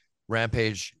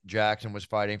Rampage Jackson was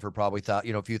fighting for probably a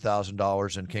few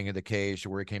 $1,000s in King of the Cage,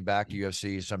 where he came back to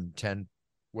UFC some 10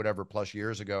 whatever plus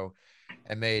years ago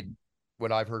and made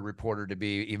what I've heard reported to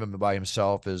be, even by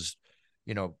himself, is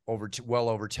well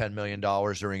over $10 million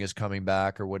during his coming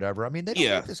back or whatever. I mean, they don't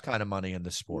make this kind of money in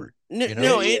the sport. And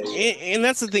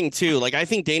that's the thing too. Like, I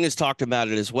think Dana's talked about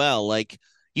it as well. Like,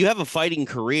 you have a fighting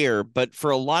career, but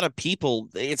for a lot of people,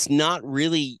 it's not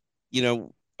really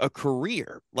a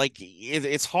career. Like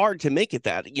it's hard to make it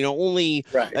that. Only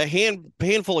Right. a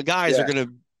handful of guys are going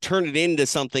to turn it into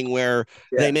something where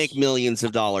they make millions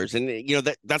of dollars, and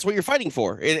that's what you're fighting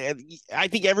for. I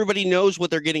think everybody knows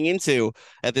what they're getting into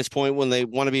at this point when they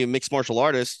want to be a mixed martial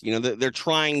artist. They're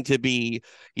trying to be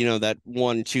that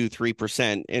 1%, 2%,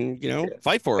 3%, and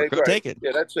fight for it. Go take it.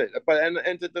 Yeah, that's it. But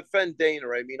and to defend Dana,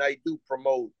 I mean, I do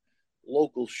promote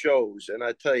local shows, and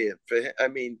I tell you,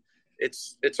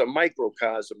 it's a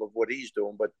microcosm of what he's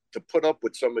doing, but to put up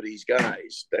with some of these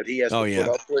guys that he has to put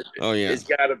up with, it's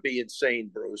got to be insane,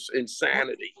 Bruce.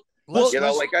 Insanity.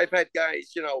 Like I've had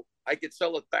guys, I could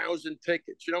sell 1,000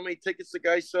 tickets. You know how many tickets the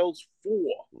guy sells? 4.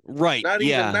 Right. Not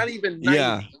even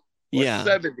 90 or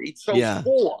 70. He sells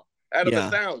 4 out of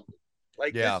 1,000.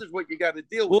 Like this is what you got to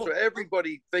deal with. So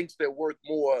everybody thinks they're worth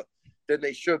more than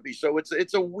they should be. So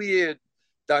it's a weird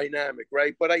dynamic,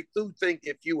 right? But I do think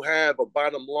if you have a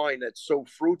bottom line that's so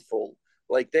fruitful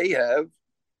like they have,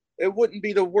 it wouldn't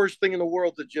be the worst thing in the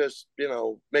world to just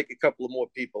make a couple of more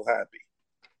people happy.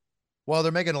 Well,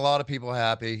 they're making a lot of people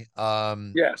happy.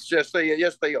 Yes,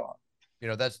 they are.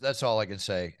 That's all I can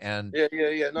say. And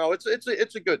yeah. No, it's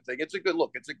a good thing. It's a good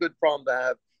look. It's a good problem to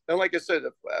have. And like I said,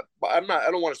 I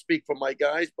don't want to speak for my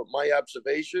guys, but my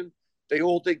observation, they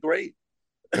all did great.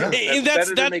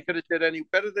 Better than they could have did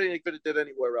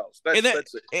anywhere else.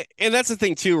 That's it. And that's the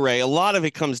thing too, Ray. A lot of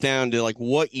it comes down to like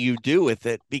what you do with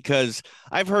it, because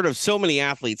I've heard of so many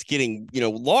athletes getting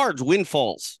large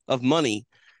windfalls of money,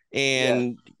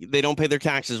 and they don't pay their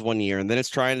taxes one year, and then it's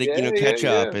trying to catch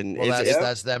up. And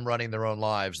that's them running their own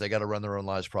lives. They got to run their own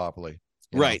lives properly,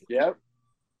 right? Yeah.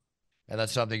 And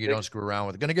that's something you don't screw around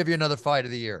with. Going to give you another fight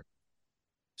of the year: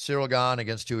 Cyril Gane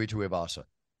against Tui Tuivasa.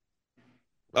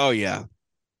 Oh yeah.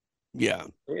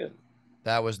 That's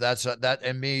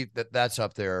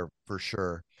up there for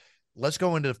sure. Let's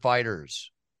go into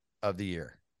fighters of the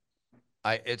year.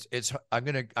 I'm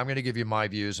gonna give you my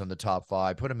views on the top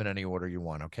 5. Put them in any order you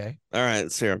want. Okay. All right.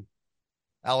 Let's hear him.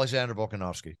 Alexander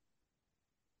Volkanovski.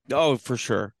 Oh, for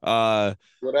sure.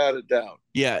 Without a doubt.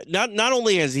 Yeah. Not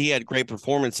only has he had great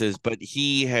performances, but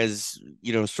he has,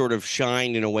 sort of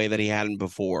shined in a way that he hadn't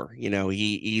before.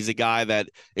 He's a guy that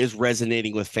is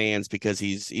resonating with fans because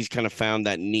he's kind of found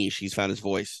that niche. He's found his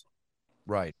voice.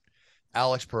 Right.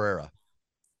 Alex Pereira.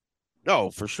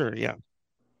 Oh, for sure. Yeah.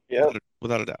 Yeah.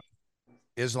 Without a doubt.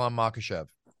 Islam Makhachev.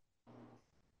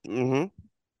 Mm-hmm.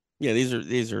 Yeah.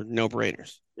 These are no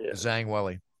brainers. Yeah. Zhang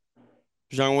Weili.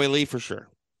 Zhang Weili for sure.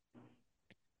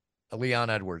 Leon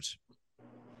Edwards.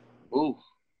 Ooh.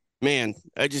 Man,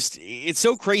 it's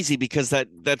so crazy because that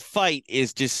fight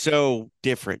is just so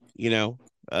different,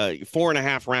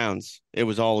 4.5 rounds. It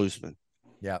was all Usman.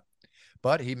 Yeah.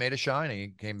 But he made a shine.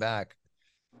 He came back.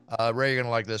 Ray, you're going to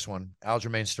like this one.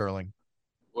 Aljamain Sterling.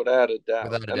 Without a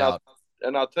doubt.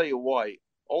 And I'll tell you why.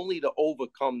 Only to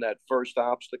overcome that first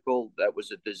obstacle that was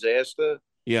a disaster.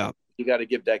 Yeah. You got to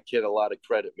give that kid a lot of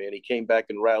credit, man. He came back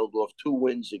and rattled off 2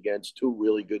 wins against 2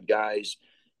 really good guys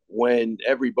when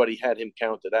everybody had him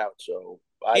counted out. So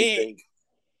I think.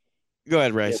 Go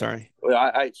ahead, Ray. Sorry.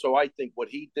 So I think what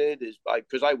he did is,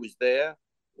 because I was there,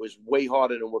 was way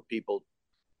harder than what people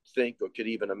think or could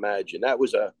even imagine. That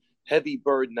was a heavy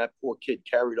burden that poor kid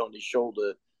carried on his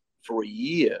shoulder for a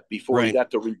year before he got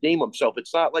to redeem himself.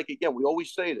 It's not like, again, we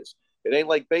always say this. It ain't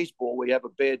like baseball where you have a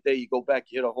bad day, you go back,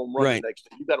 you hit a home run the next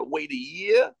day. You got to wait a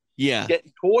year. Yeah.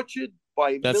 Getting tortured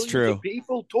by millions of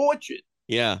people. Tortured.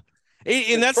 Yeah.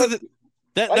 And that's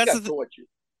tortured.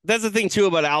 That's the thing too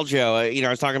about Aljo. I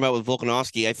was talking about with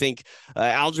Volkanovski. I think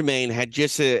Aljamain had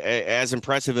just as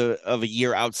impressive of a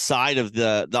year outside of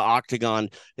the octagon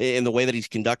in the way that he's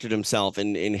conducted himself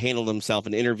and handled himself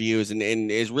in interviews and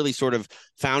is really sort of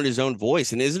found his own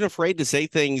voice and isn't afraid to say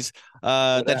things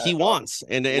that he wants.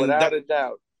 And without a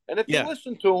doubt. And if you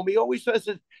listen to him, he always has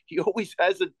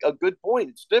a good point.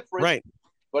 It's different, right?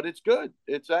 But it's good.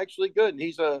 It's actually good. And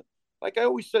he's like I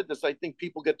always said this, I think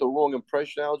people get the wrong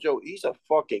impression, Aljo. He's a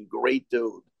fucking great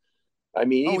dude. I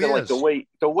mean, even like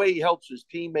the way he helps his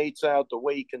teammates out, the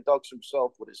way he conducts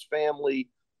himself with his family.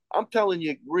 I'm telling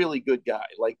you, really good guy.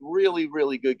 Like really,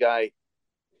 really good guy.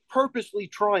 Purposely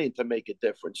trying to make a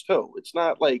difference too. It's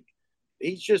not like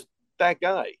he's just that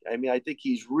guy. I mean, I think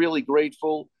he's really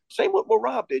grateful. Same with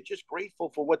Merab. They're just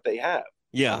grateful for what they have.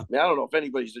 Yeah. I mean, I don't know if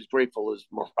anybody's as grateful as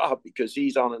Merab because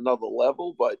he's on another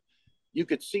level, but you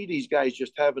could see these guys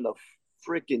just having a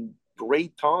freaking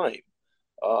great time.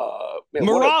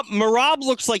 Merab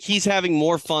looks like he's having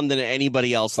more fun than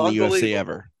anybody else in the UFC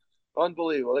ever.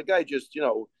 Unbelievable. The guy just,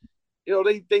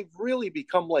 they've really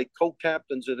become like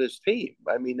co-captains of this team.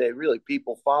 I mean,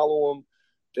 people follow him.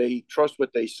 They trust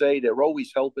what they say. They're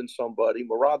always helping somebody.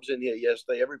 Marab's in here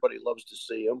yesterday. Everybody loves to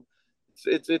see him.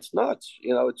 It's nuts.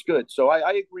 It's good. So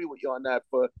I agree with you on that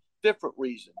for different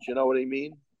reasons. You know what I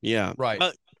mean? Yeah. Right.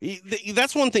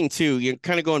 That's one thing too. You're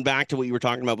kind of going back to what you were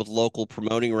talking about with local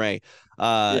promoting, Ray.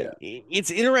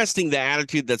 It's interesting the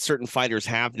attitude that certain fighters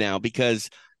have now, because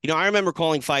I remember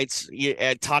calling fights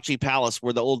at Tachi Palace,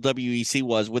 where the old WEC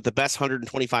was, with the best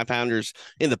 125 pounders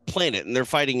in the planet, and they're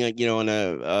fighting, on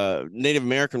a Native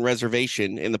American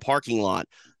reservation in the parking lot,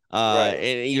 Right.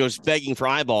 and just begging for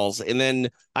eyeballs. And then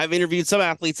I've interviewed some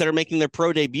athletes that are making their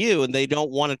pro debut, and they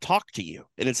don't want to talk to you,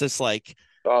 and it's just like,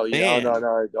 oh yeah, man,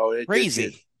 no,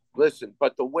 crazy. Listen,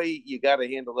 but the way you got to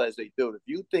handle it as they do it. If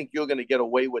you think you're going to get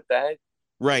away with that,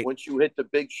 right? Once you hit the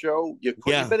big show, you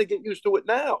better get used to it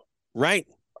now. Right.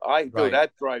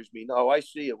 That drives me. No, I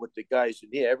see it with the guys in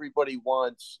here. Everybody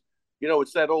wants,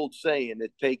 it's that old saying,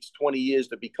 it takes 20 years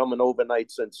to become an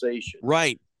overnight sensation.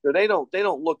 Right. So they don't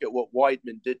look at what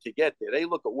Weidman did to get there. They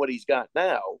look at what he's got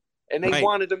now, and they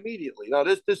want it immediately. Now,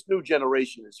 this new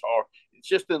generation is hard. It's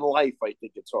just in life, I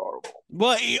think it's horrible.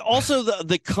 Well, also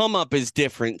the come up is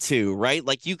different too, right?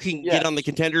 Like you can get on the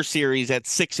Contender Series at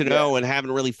 6-0 and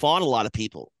haven't really fought a lot of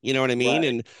people. You know what I mean? Right.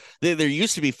 And there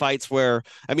used to be fights where,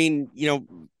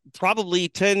 probably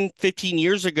 10, 15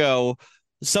 years ago,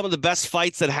 some of the best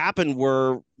fights that happened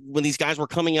were when these guys were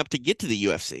coming up to get to the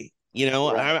UFC.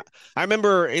 Right. I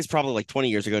remember, it's probably like 20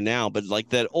 years ago now, but like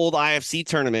that old IFC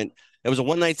tournament, it was a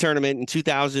one-night tournament in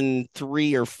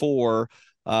 2003 or 4.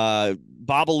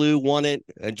 Babalu won it.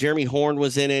 Jeremy Horn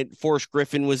was in it. Forrest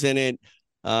Griffin was in it.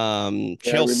 Chael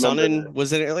Sonnen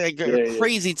was in it. Like a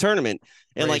crazy tournament.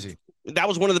 And like that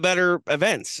was one of the better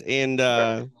events. And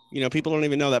people don't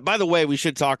even know that. By the way, we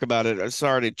should talk about it. I'm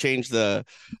sorry to change the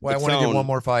I want to get one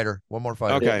more fighter.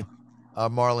 Okay.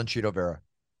 Marlon Chito Vera.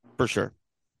 For sure.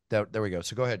 There we go.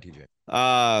 So go ahead,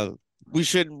 TJ. We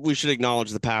should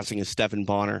acknowledge the passing of Stephan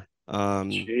Bonnar.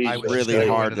 I was really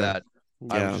hard to that.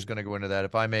 Yeah. I was just going to go into that.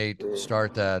 If I may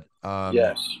start that.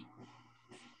 Yes.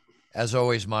 As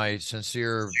always, my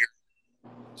sincere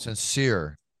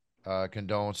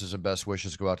condolences and best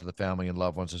wishes go out to the family and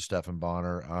loved ones of Stephan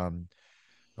Bonnar.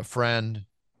 A friend,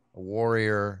 a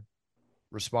warrior,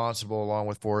 responsible along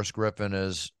with Forrest Griffin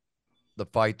as the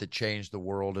fight that changed the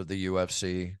world of the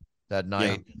UFC that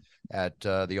night at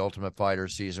the Ultimate Fighter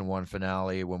Season 1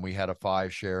 finale, when we had a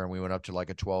 5 share and we went up to like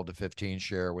a 12 to 15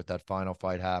 share with that final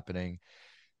fight happening.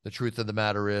 The truth of the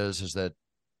matter is that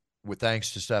with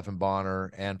thanks to Stephan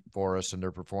Bonnar and Forrest and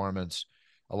their performance,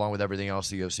 along with everything else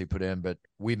the UFC put in, but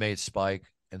we made Spike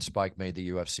and Spike made the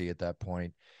UFC at that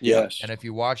point. Yes. And if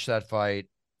you watch that fight,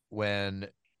 when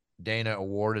Dana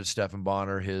awarded Stephan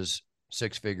Bonnar his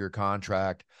 6-figure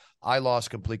contract, I lost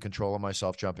complete control of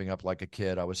myself, jumping up like a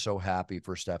kid. I was so happy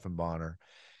for Stephan Bonnar.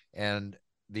 And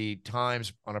the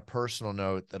times, on a personal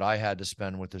note, that I had to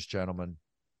spend with this gentleman,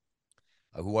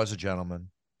 who was a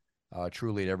gentleman,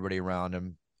 truly, everybody around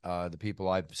him, the people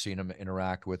I've seen him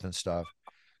interact with and stuff,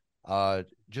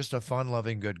 just a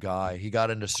fun-loving, good guy. He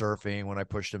got into surfing when I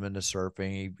pushed him into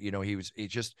surfing.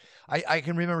 I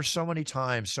can remember so many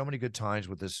times, so many good times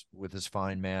with this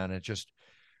fine man.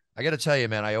 I got to tell you,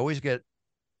 man, I always get,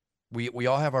 we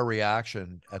all have our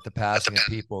reaction at the passing of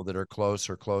people that are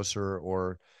closer,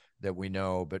 or that we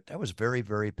know, but that was very,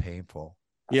 very painful.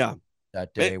 Yeah.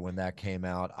 That day when that came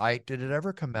out, did it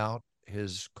ever come out,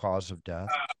 his cause of death?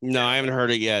 No, I haven't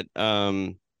heard it yet.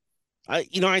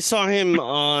 I saw him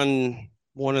on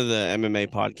one of the MMA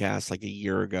podcasts like a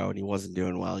year ago, and he wasn't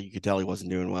doing well. You could tell he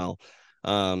wasn't doing well.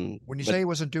 When you say he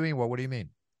wasn't doing well, what do you mean?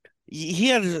 He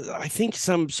had, I think,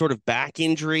 some sort of back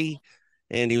injury,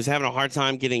 and he was having a hard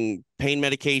time getting pain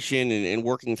medication and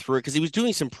working through it because he was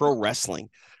doing some pro wrestling.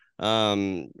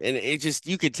 And it just,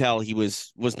 you could tell he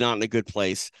was not in a good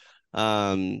place.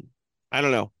 I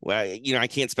don't know. I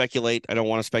can't speculate. I don't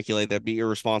want to speculate. That'd be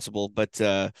irresponsible. But,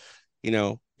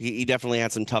 he definitely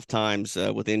had some tough times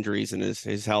with injuries and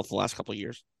his health the last couple of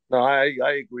years. No, I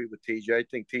agree with TJ. I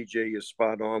think TJ is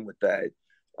spot on with that.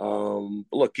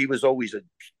 Look, he was always a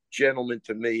gentleman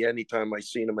to me. Anytime I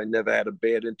seen him, I never had a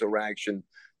bad interaction.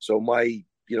 So I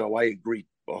agree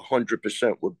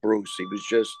 100% with Bruce. He was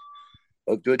just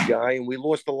a good guy, and we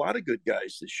lost a lot of good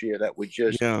guys this year that were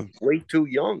just way too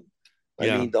young.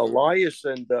 I mean, Elias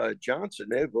and Johnson,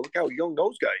 look how young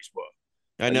those guys were.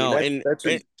 I know, that's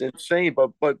insane.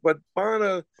 But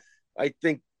Bonnar, I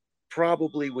think,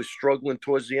 probably was struggling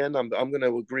towards the end. I'm going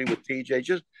to agree with TJ.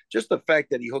 Just the fact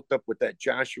that he hooked up with that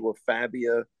Joshua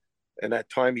Fabia, and that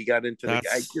time he got into the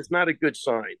guy, it's not a good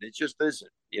sign. It just isn't.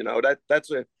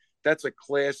 That's a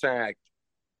class act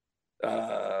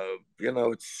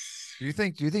It's. Do you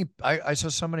think I saw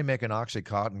somebody make an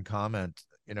Oxycontin comment,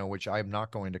 which I'm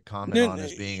not going to comment on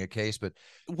as being a case, but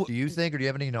do you think, or do you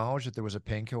have any knowledge that there was a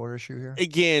painkiller issue here?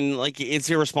 Again, like, it's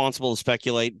irresponsible to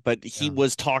speculate, but he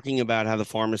was talking about how the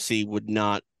pharmacy would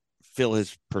not fill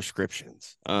his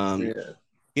prescriptions.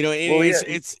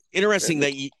 It's interesting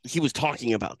that he was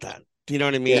talking about that. Do you know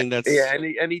what I mean?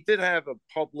 And he did have a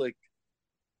public.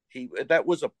 That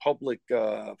was a public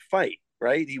fight,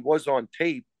 right? He was on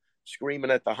tape screaming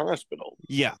at the hospital.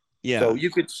 Yeah. So you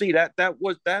could see that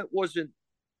wasn't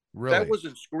really? That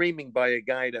wasn't screaming by a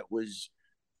guy that was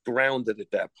grounded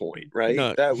at that point, right?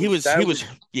 No, that was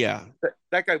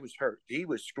that guy was hurt. He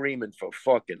was screaming for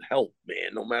fucking help,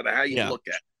 man. No matter how you look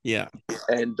at it. Yeah.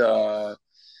 And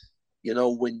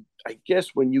when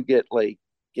you get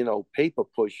paper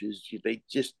pushes, they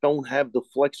just don't have the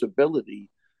flexibility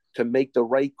to make the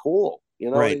right call.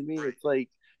 You know what I mean? It's like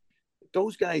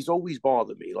those guys always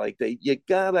bother me. Like you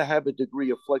gotta have a degree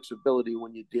of flexibility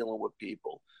when you're dealing with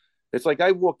people. It's like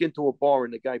I walk into a bar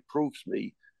and the guy proofs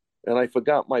me, and I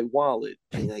forgot my wallet.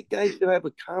 And that guy should have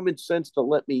a common sense to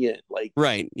let me in. Like,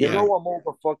 I'm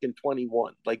over fucking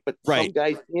 21. Like, but some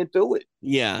guys can't do it.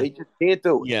 Yeah, they just can't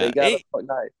do it. Yeah,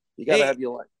 you gotta have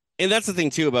your life. And that's the thing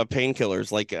too about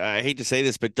painkillers. Like, I hate to say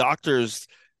this, but doctors,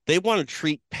 they want to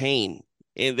treat pain,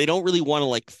 and they don't really want to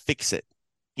like fix it.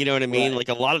 You know what I mean? Like,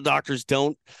 a lot of doctors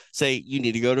don't say you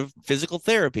need to go to physical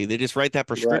therapy. They just write that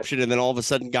prescription, and then all of a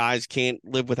sudden guys can't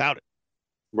live without it.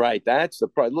 Right. That's the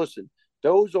problem. Listen,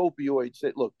 those opioids,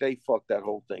 they fucked that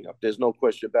whole thing up. There's no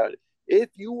question about it. If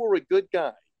you were a good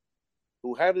guy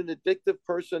who had an addictive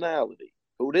personality,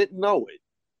 who didn't know it,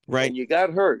 and you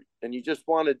got hurt, and you just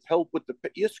wanted help with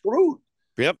you're screwed.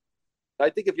 Yep. I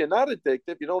think if you're not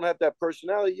addictive, you don't have that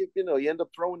personality, you end up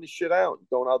throwing the shit out and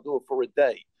going, I'll do it for a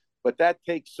day. But that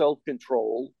takes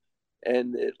self-control.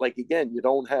 And again, you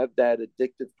don't have that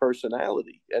addictive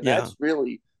personality. And that's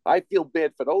really, I feel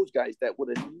bad for those guys that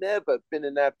would have never been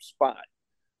in that spot.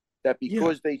 That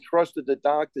because they trusted the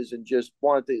doctors and just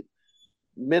wanted to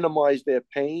minimize their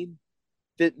pain,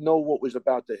 didn't know what was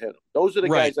about to hit them. Those are the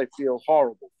guys I feel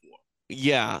horrible for.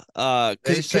 Yeah.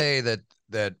 They say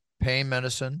that pain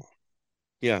medicine.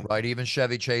 Yeah. Right. Even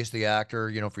Chevy Chase, the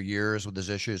actor, for years with his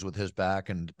issues with his back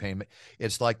and pain.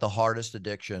 It's like the hardest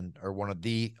addiction, or one of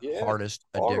the hardest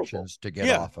addictions to get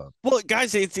off of. Well,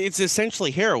 guys, it's essentially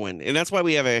heroin. And that's why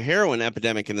we have a heroin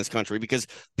epidemic in this country, because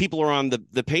people are on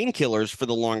the painkillers for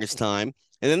the longest time,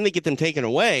 and then they get them taken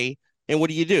away. And what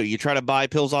do? You try to buy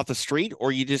pills off the street,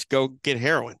 or you just go get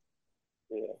heroin.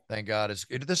 Yeah. Thank God.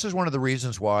 This is one of the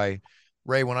reasons why,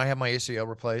 Ray, when I had my ACL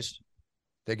replaced,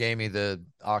 they gave me the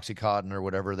Oxycontin or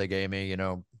whatever they gave me,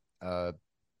 one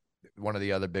of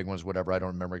the other big ones, whatever. I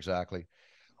don't remember exactly.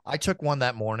 I took one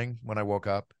that morning when I woke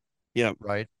up. Yeah.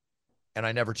 Right. And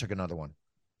I never took another one.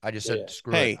 I just said,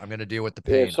 screw it. I'm going to deal with the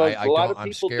Yeah, pain. so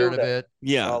I'm scared of it.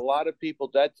 Yeah. A lot of people,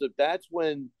 that's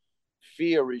when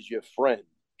fear is your friend.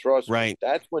 Trust me.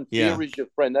 That's when fear is your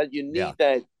friend. That you need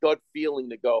that gut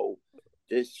feeling to go,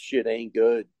 this shit ain't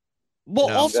good.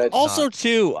 Well, also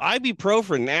too,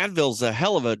 ibuprofen, Advil's a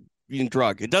hell of a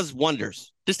drug. It does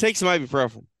wonders. Just take some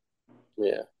ibuprofen.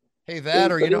 Yeah. Hey,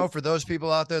 that, or, for those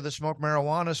people out there that smoke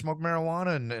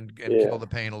marijuana and kill the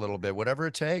pain a little bit, whatever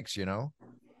it takes,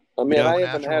 I mean, I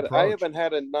haven't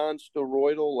had a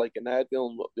non-steroidal like an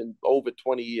Advil in over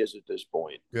 20 years at this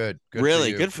point. Good.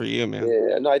 Really? Good for you, man.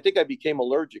 Yeah. No, I think I became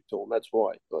allergic to them. That's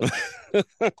why.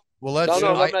 But... Well,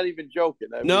 I'm not even joking.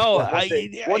 One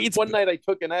night I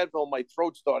took an Advil, my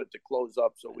throat started to close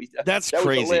up. So that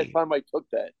crazy. Was the last time I took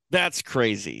that. That's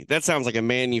crazy. That sounds like a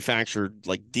manufactured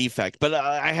defect. But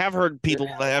I have heard people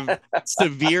that have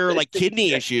severe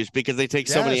kidney issues because they take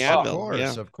so many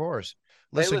Advil. Of course.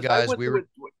 Listen, guys, let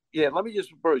me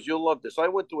just, Bruce, you'll love this. I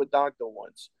went to a doctor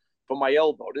once for my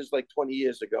elbow. This is 20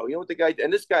 years ago. You know what the guy?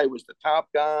 And this guy was the top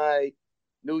guy.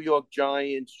 New York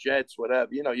Giants, Jets, whatever.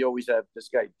 You always have this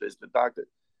guy, the doctor.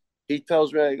 He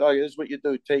tells me, oh, this is what you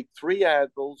do. Take 3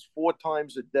 Advils 4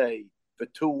 times a day for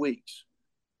 2 weeks.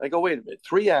 I go, wait a minute,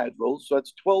 3 Advils, so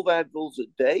that's 12 Advils a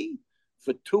day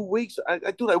for 2 weeks? I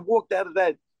walked out of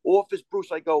that office,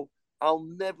 Bruce, I go, I'll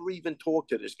never even talk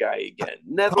to this guy again.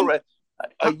 Never.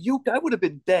 I would have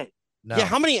been dead. No. Yeah,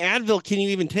 how many Advil can you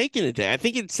even take in a day? I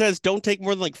think it says don't take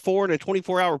more than 4 in a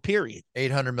 24-hour period.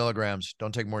 800 milligrams.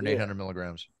 Don't take more than 800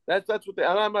 milligrams. That's what and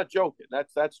I'm not joking.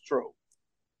 That's true.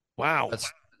 Wow.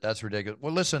 That's ridiculous.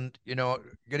 Well, listen,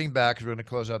 getting back, because we're going to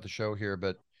close out the show here,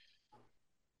 but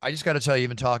I just got to tell you,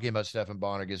 even talking about Stephan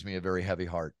Bonnar gives me a very heavy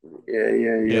heart.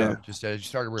 Yeah. Just as you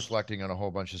started reflecting on a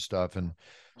whole bunch of stuff, and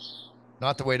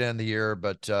not the way to end the year,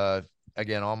 but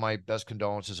again, all my best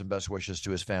condolences and best wishes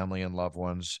to his family and loved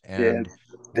ones. And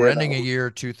we're ending a year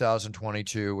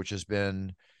 2022, which has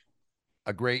been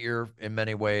a great year in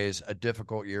many ways, a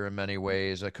difficult year in many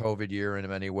ways, a COVID year in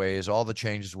many ways, all the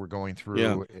changes we're going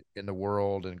through in the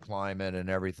world and climate and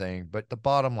everything. But the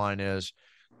bottom line is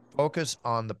focus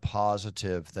on the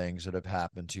positive things that have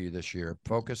happened to you this year.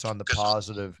 Focus on the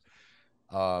positive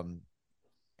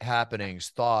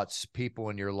happenings, thoughts, people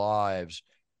in your lives,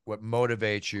 what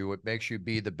motivates you, what makes you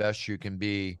be the best you can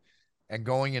be. And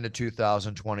going into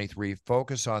 2023,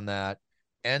 focus on that.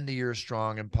 End the year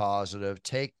strong and positive.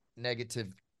 Take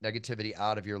negativity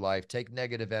out of your life. Take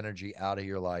negative energy out of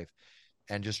your life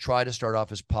and just try to start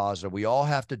off as positive. We all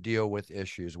have to deal with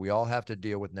issues. We all have to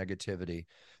deal with negativity,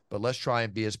 but let's try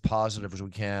and be as positive as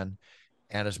we can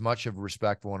and as much of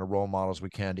respectful and a role model as we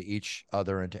can to each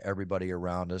other and to everybody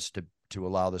around us to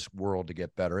allow this world to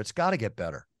get better. It's got to get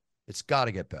better. It's got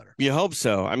to get better. You hope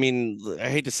so. I mean, I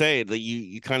hate to say it, that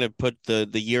you kind of put the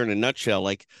year in a nutshell.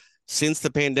 Like, since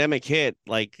the pandemic hit,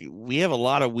 like, we have a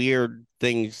lot of weird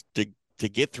things to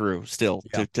get through still,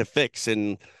 to fix.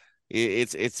 And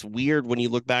it's weird when you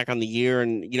look back on the year,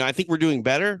 and, I think we're doing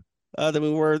better than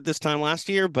we were this time last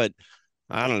year, but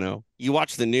I don't know. You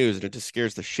watch the news and it just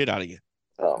scares the shit out of you.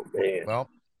 Oh, man. Well,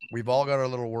 we've all got our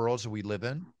little worlds that we live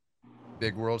in,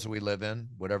 big worlds that we live in,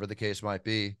 whatever the case might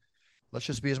be. Let's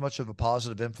just be as much of a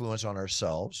positive influence on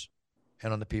ourselves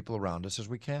and on the people around us as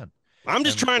we can. I'm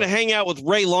just trying to hang out with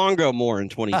Ray Longo more in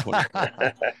 2020.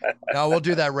 No, we'll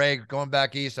do that, Ray. Going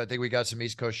back east, I think we got some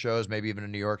East Coast shows, maybe even a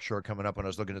New York show coming up when I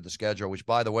was looking at the schedule, which,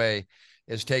 by the way,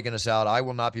 is taking us out. I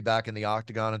will not be back in the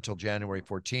Octagon until January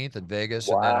 14th in Vegas,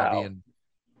 and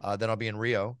then I'll be in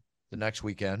Rio the next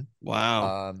weekend.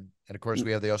 Wow. And, of course,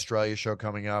 we have the Australia show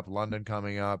coming up, London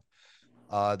coming up.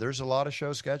 There's a lot of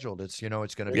shows scheduled. It's,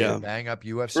 it's going to be a bang up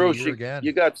UFC Bruce, year again.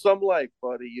 You got some life,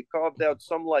 buddy. You carved out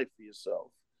some life for yourself.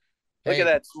 Look at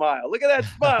that smile. Look at that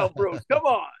smile, Bruce. Come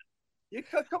on.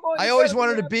 Come on. I always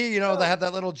wanted to be, to have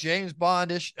that little James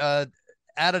Bond-ish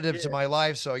additive to my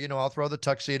life. So, I'll throw the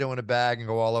tuxedo in a bag and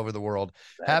go all over the world.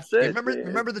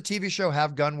 Remember the TV show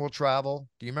Have Gun Will Travel?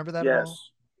 Do you remember that at all?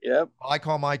 Yep. I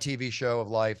call my TV show of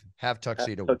life Have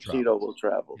Tuxedo Will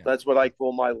Travel. Yeah. That's what I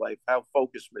call my life. How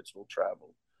Focus Mitts will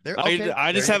travel.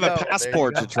 I just have a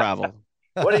passport to travel.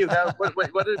 What do you have?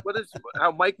 What is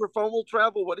how microphone will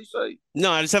travel? What do you say?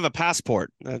 No, I just have a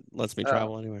passport that lets me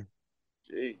travel anywhere.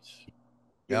 Jeez.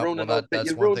 You ruined our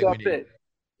bit.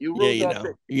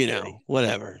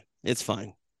 Whatever. It's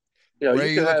fine.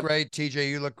 Ray, you look great.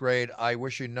 TJ, you look great. I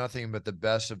wish you nothing but the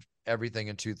best of everything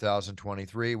in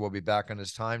 2023. We'll be back on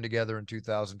this time together in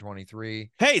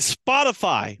 2023. Hey,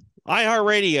 Spotify,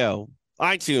 iHeartRadio,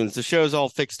 iTunes, the show's all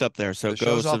fixed up there, so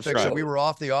go subscribe. We were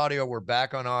off the audio. We're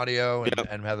back on audio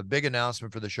and have a big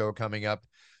announcement for the show coming up,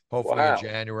 hopefully in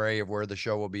January, of where the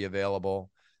show will be available.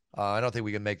 I don't think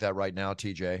we can make that right now,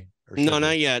 TJ. No,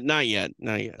 not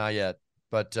yet.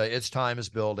 But its time is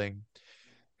building.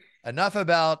 Enough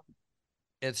about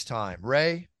its time.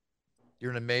 Ray,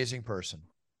 you're an amazing person.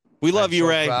 We love you,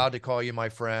 Ray. I'm so proud to call you my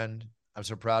friend. I'm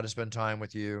so proud to spend time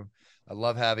with you. I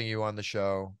love having you on the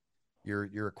show.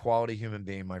 You're a quality human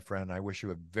being, my friend. I wish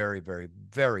you a very, very,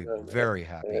 very, very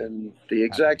happy. And the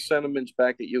exact sentiments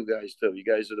back at you guys, too. You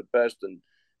guys are the best. And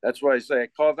that's why I say I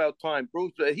carve out time.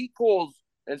 Bruce, he calls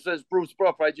and says, Bruce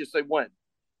Buff. I just say, when?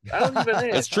 I don't even ask.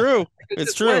 It's true.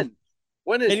 It's true.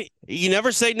 When is it? You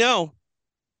never say no.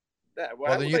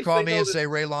 Well, then you call me and say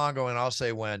Ray Longo, and I'll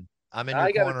say when. I'm in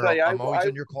your corner. I'm always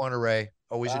in your corner, Ray.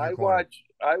 Always in your corner.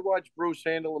 I watch Bruce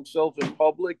handle himself in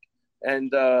public,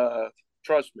 and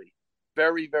trust me,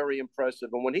 very, very impressive.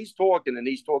 And when he's talking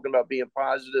about being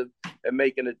positive and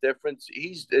making a difference,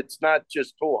 it's not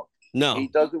just talk. No, he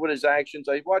does it with his actions.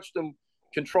 I watched him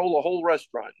control a whole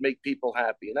restaurant, make people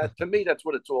happy, and that, to me, that's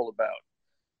what it's all about.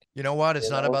 You know what? It's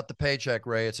not about the paycheck,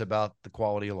 Ray. It's about the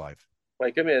quality of life.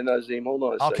 Wait, come here, Nazim. Hold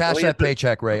on. I'll cash that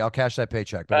paycheck, Ray. I'll cash that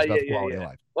paycheck. But it's about the quality of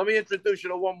life. Let me introduce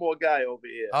you to one more guy over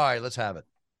here. All right, let's have it.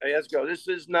 Hey, let's go. This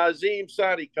is Nazim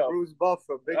Sadikov. Bruce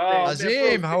Buffer. Big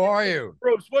Nazim, how are you?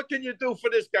 Bruce, what can you do for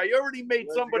this guy? You already made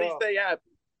somebody stay happy.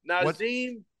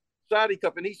 Nazim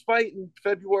Sadikov, and he's fighting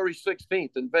February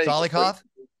 16th in Vegas. Salikov?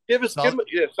 Give him,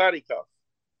 Sadikov.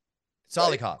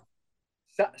 Salikov.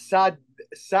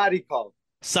 Sadikov.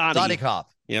 Sadikov.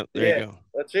 Yep, there you go.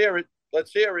 Let's hear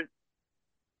it.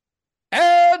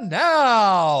 And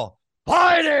now,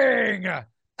 fighting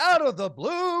out of the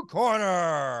blue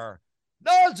corner,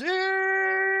 Nazim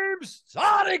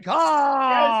Sadikov.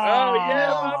 Oh,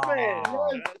 yeah, my man.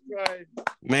 That's right.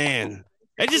 Man,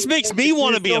 it just makes me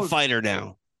want to be a fighter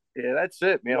now. Yeah, that's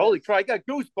it, man. Holy crap, I got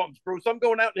goosebumps, Bruce. I'm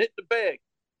going out and hitting the bag.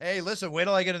 Hey, listen, wait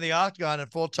till I get in the octagon in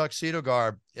full tuxedo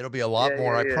garb. It'll be a lot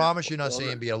more. I promise you,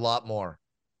 Naseem, be a lot more.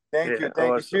 Thank you.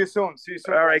 Thank you. See you soon. See you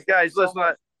soon. All right, guys, listen,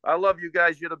 I love you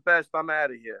guys. You're the best. I'm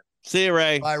out of here. See you,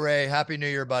 Ray. Bye, Ray. Happy New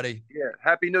Year, buddy. Yeah.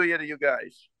 Happy New Year to you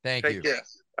guys. Thank you. Take care.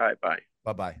 All right, bye.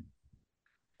 Bye-bye.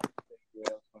 Yeah,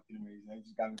 that was fucking amazing. You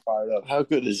just got me fired up. How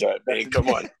good is that, man? Come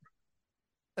on.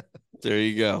 There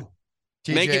you go.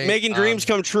 TJ, Making dreams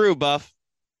come true, Buff.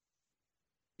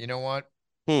 You know what?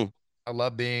 I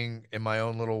love being in my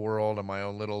own little world and my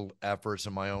own little efforts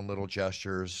and my own little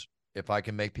gestures. If I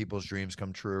can make people's dreams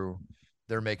come true,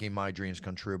 they're making my dreams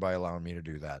come true by allowing me to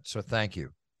do that. So thank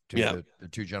you to the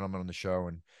two gentlemen on the show,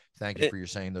 and thank you for your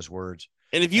saying those words.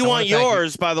 And if you want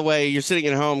yours, by the way, you're sitting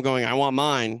at home going, I want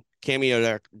mine,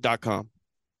 cameo.com.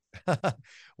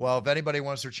 Well, if anybody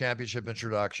wants their championship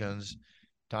introductions,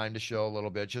 time to show a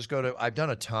little bit, just go to, I've done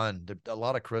a ton, a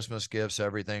lot of Christmas gifts,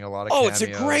 everything, a lot of cameos.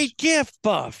 It's a great gift,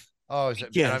 Buff. Oh, is it?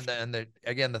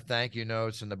 Again, the thank you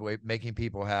notes and the way making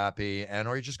people happy.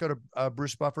 Or you just go to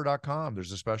brucebuffer.com.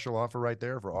 There's a special offer right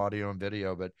there for audio and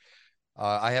video, but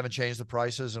I haven't changed the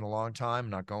prices in a long time. I'm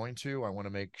not going to. I want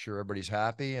to make sure everybody's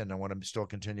happy, and I want to still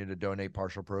continue to donate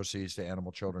partial proceeds to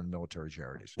animal, children, and military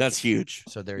charities. That's huge.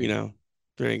 So there you go.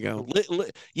 There you go.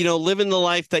 Living the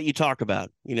life that you talk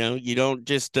about. You don't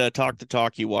just talk the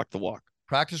talk, you walk the walk.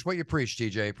 Practice what you preach,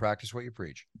 TJ. Practice what you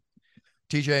preach.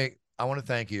 TJ, I want to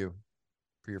thank you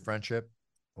for your friendship.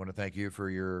 I want to thank you for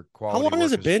your quality. How long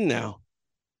has it been now?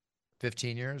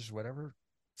 15 years, whatever.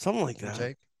 Something like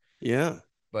that. Yeah.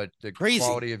 But the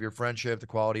quality of your friendship, the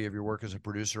quality of your work as a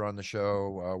producer on the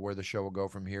show, where the show will go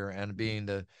from here, and being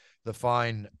the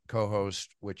fine co-host,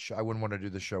 which I wouldn't want to do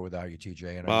the show without you,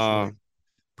 TJ. And I really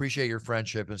appreciate your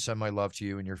friendship and send my love to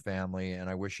you and your family. And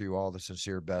I wish you all the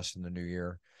sincere best in the new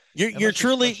year. You're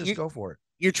truly, let's just go for it.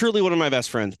 You're truly one of my best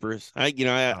friends, Bruce.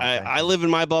 I live in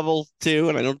my bubble too,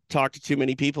 and I don't talk to too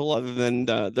many people other than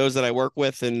those that I work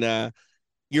with. And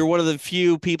you're one of the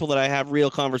few people that I have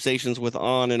real conversations with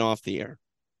on and off the air.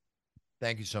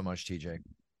 Thank you so much, TJ.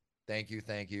 Thank you.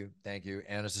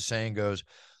 And as the saying goes,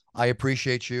 I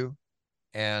appreciate you.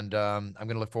 And I'm going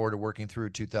to look forward to working through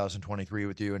 2023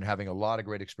 with you and having a lot of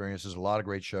great experiences, a lot of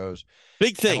great shows.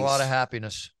 Big things. And a lot of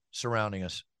happiness surrounding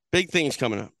us. Big things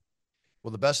coming up.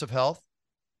 Well, the best of health,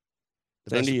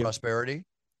 the best of prosperity,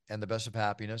 and the best of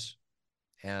happiness.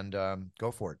 And go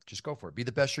for it. Just go for it. Be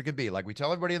the best you can be. Like we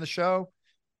tell everybody in the show,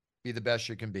 be the best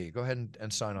you can be. Go ahead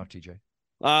and sign off, TJ.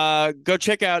 Go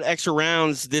check out Extra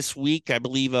Rounds this week. I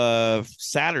believe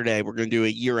Saturday we're going to do a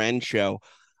year-end show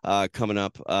coming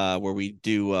up where we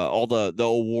do all the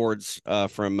awards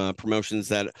from promotions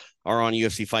that are on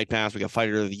UFC Fight Pass. We got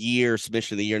Fighter of the Year,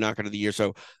 Submission of the Year, Knockout of the Year.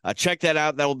 So check that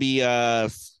out. That will be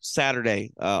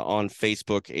Saturday on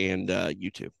Facebook and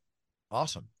YouTube.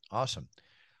 Awesome. All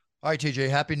right, TJ,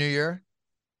 Happy New Year.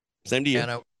 Same to you. And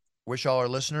I wish all our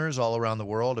listeners all around the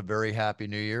world a very happy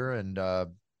New Year and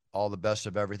all the best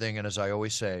of everything. And as I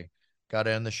always say, got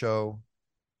to end the show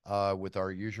with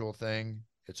our usual thing.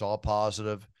 It's all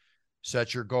positive.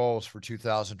 Set your goals for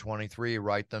 2023,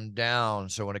 write them down.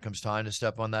 So when it comes time to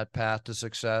step on that path to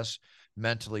success,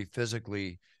 mentally,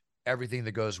 physically, everything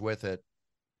that goes with it,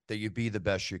 that you be the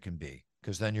best you can be,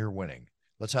 because then you're winning.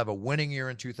 Let's have a winning year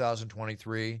in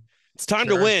 2023. It's time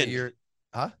to win.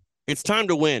 It's time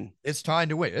to win. It's time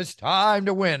to win. It's time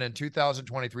to win in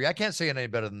 2023. I can't say it any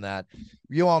better than that.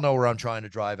 You all know where I'm trying to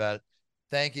drive at.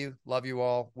 Thank you. Love you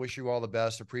all. Wish you all the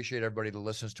best. Appreciate everybody that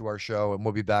listens to our show. And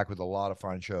we'll be back with a lot of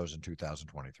fun shows in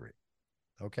 2023.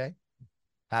 Okay?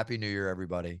 Happy New Year,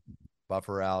 everybody.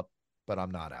 Buffer out, but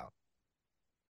I'm not out.